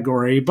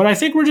category. But I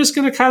think we're just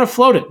going to kind of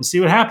float it and see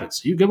what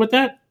happens. You good with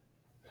that?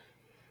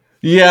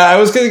 Yeah, I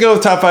was going to go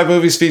with top 5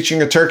 movies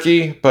featuring a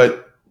turkey,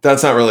 but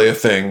that's not really a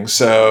thing,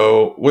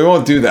 so we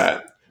won't do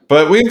that.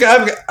 But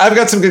I've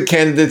got some good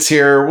candidates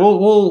here.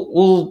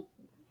 We'll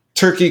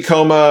turkey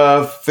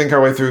coma think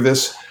our way through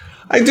this.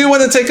 I do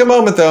want to take a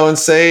moment though and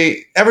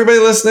say, everybody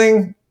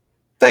listening,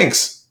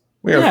 thanks.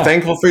 We are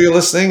thankful for you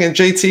listening, and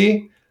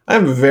JT,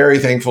 I'm very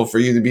thankful for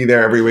you to be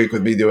there every week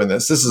with me doing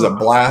this. This is a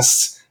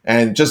blast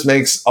and just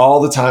makes all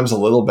the times a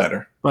little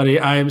better. Buddy,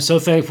 I am so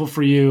thankful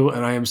for you,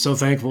 and I am so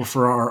thankful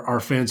for our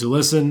fans who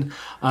listen.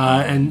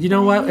 And you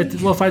know what? At the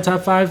Lo-Fi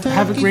Top 5,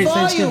 have a great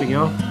Thanksgiving,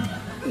 y'all.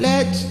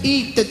 Let's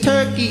eat the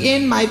turkey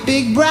in my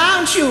big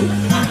brown shoe.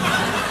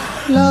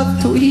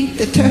 Love to eat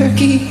the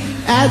turkey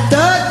at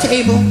the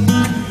table.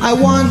 I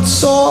once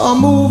saw a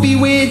movie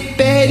with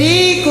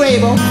Betty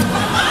Grable.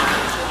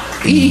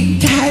 Eat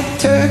that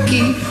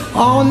turkey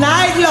all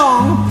night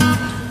long.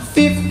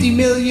 50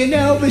 million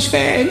Elvis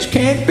fans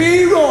can't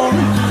be wrong.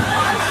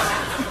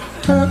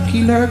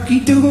 Turkey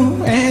lurkey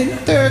do and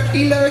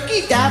turkey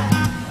lurkey dap.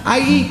 I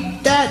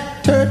eat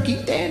that turkey,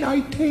 then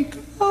I take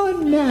a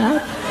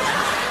nap.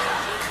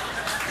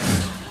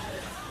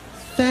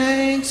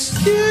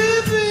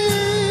 Thanksgiving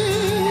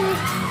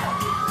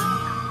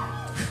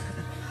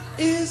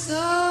is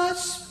a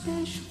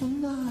special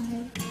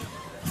night.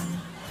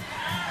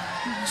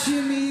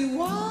 Jimmy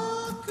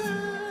Walker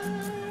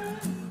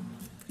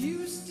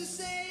used to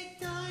say,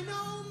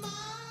 "Dino."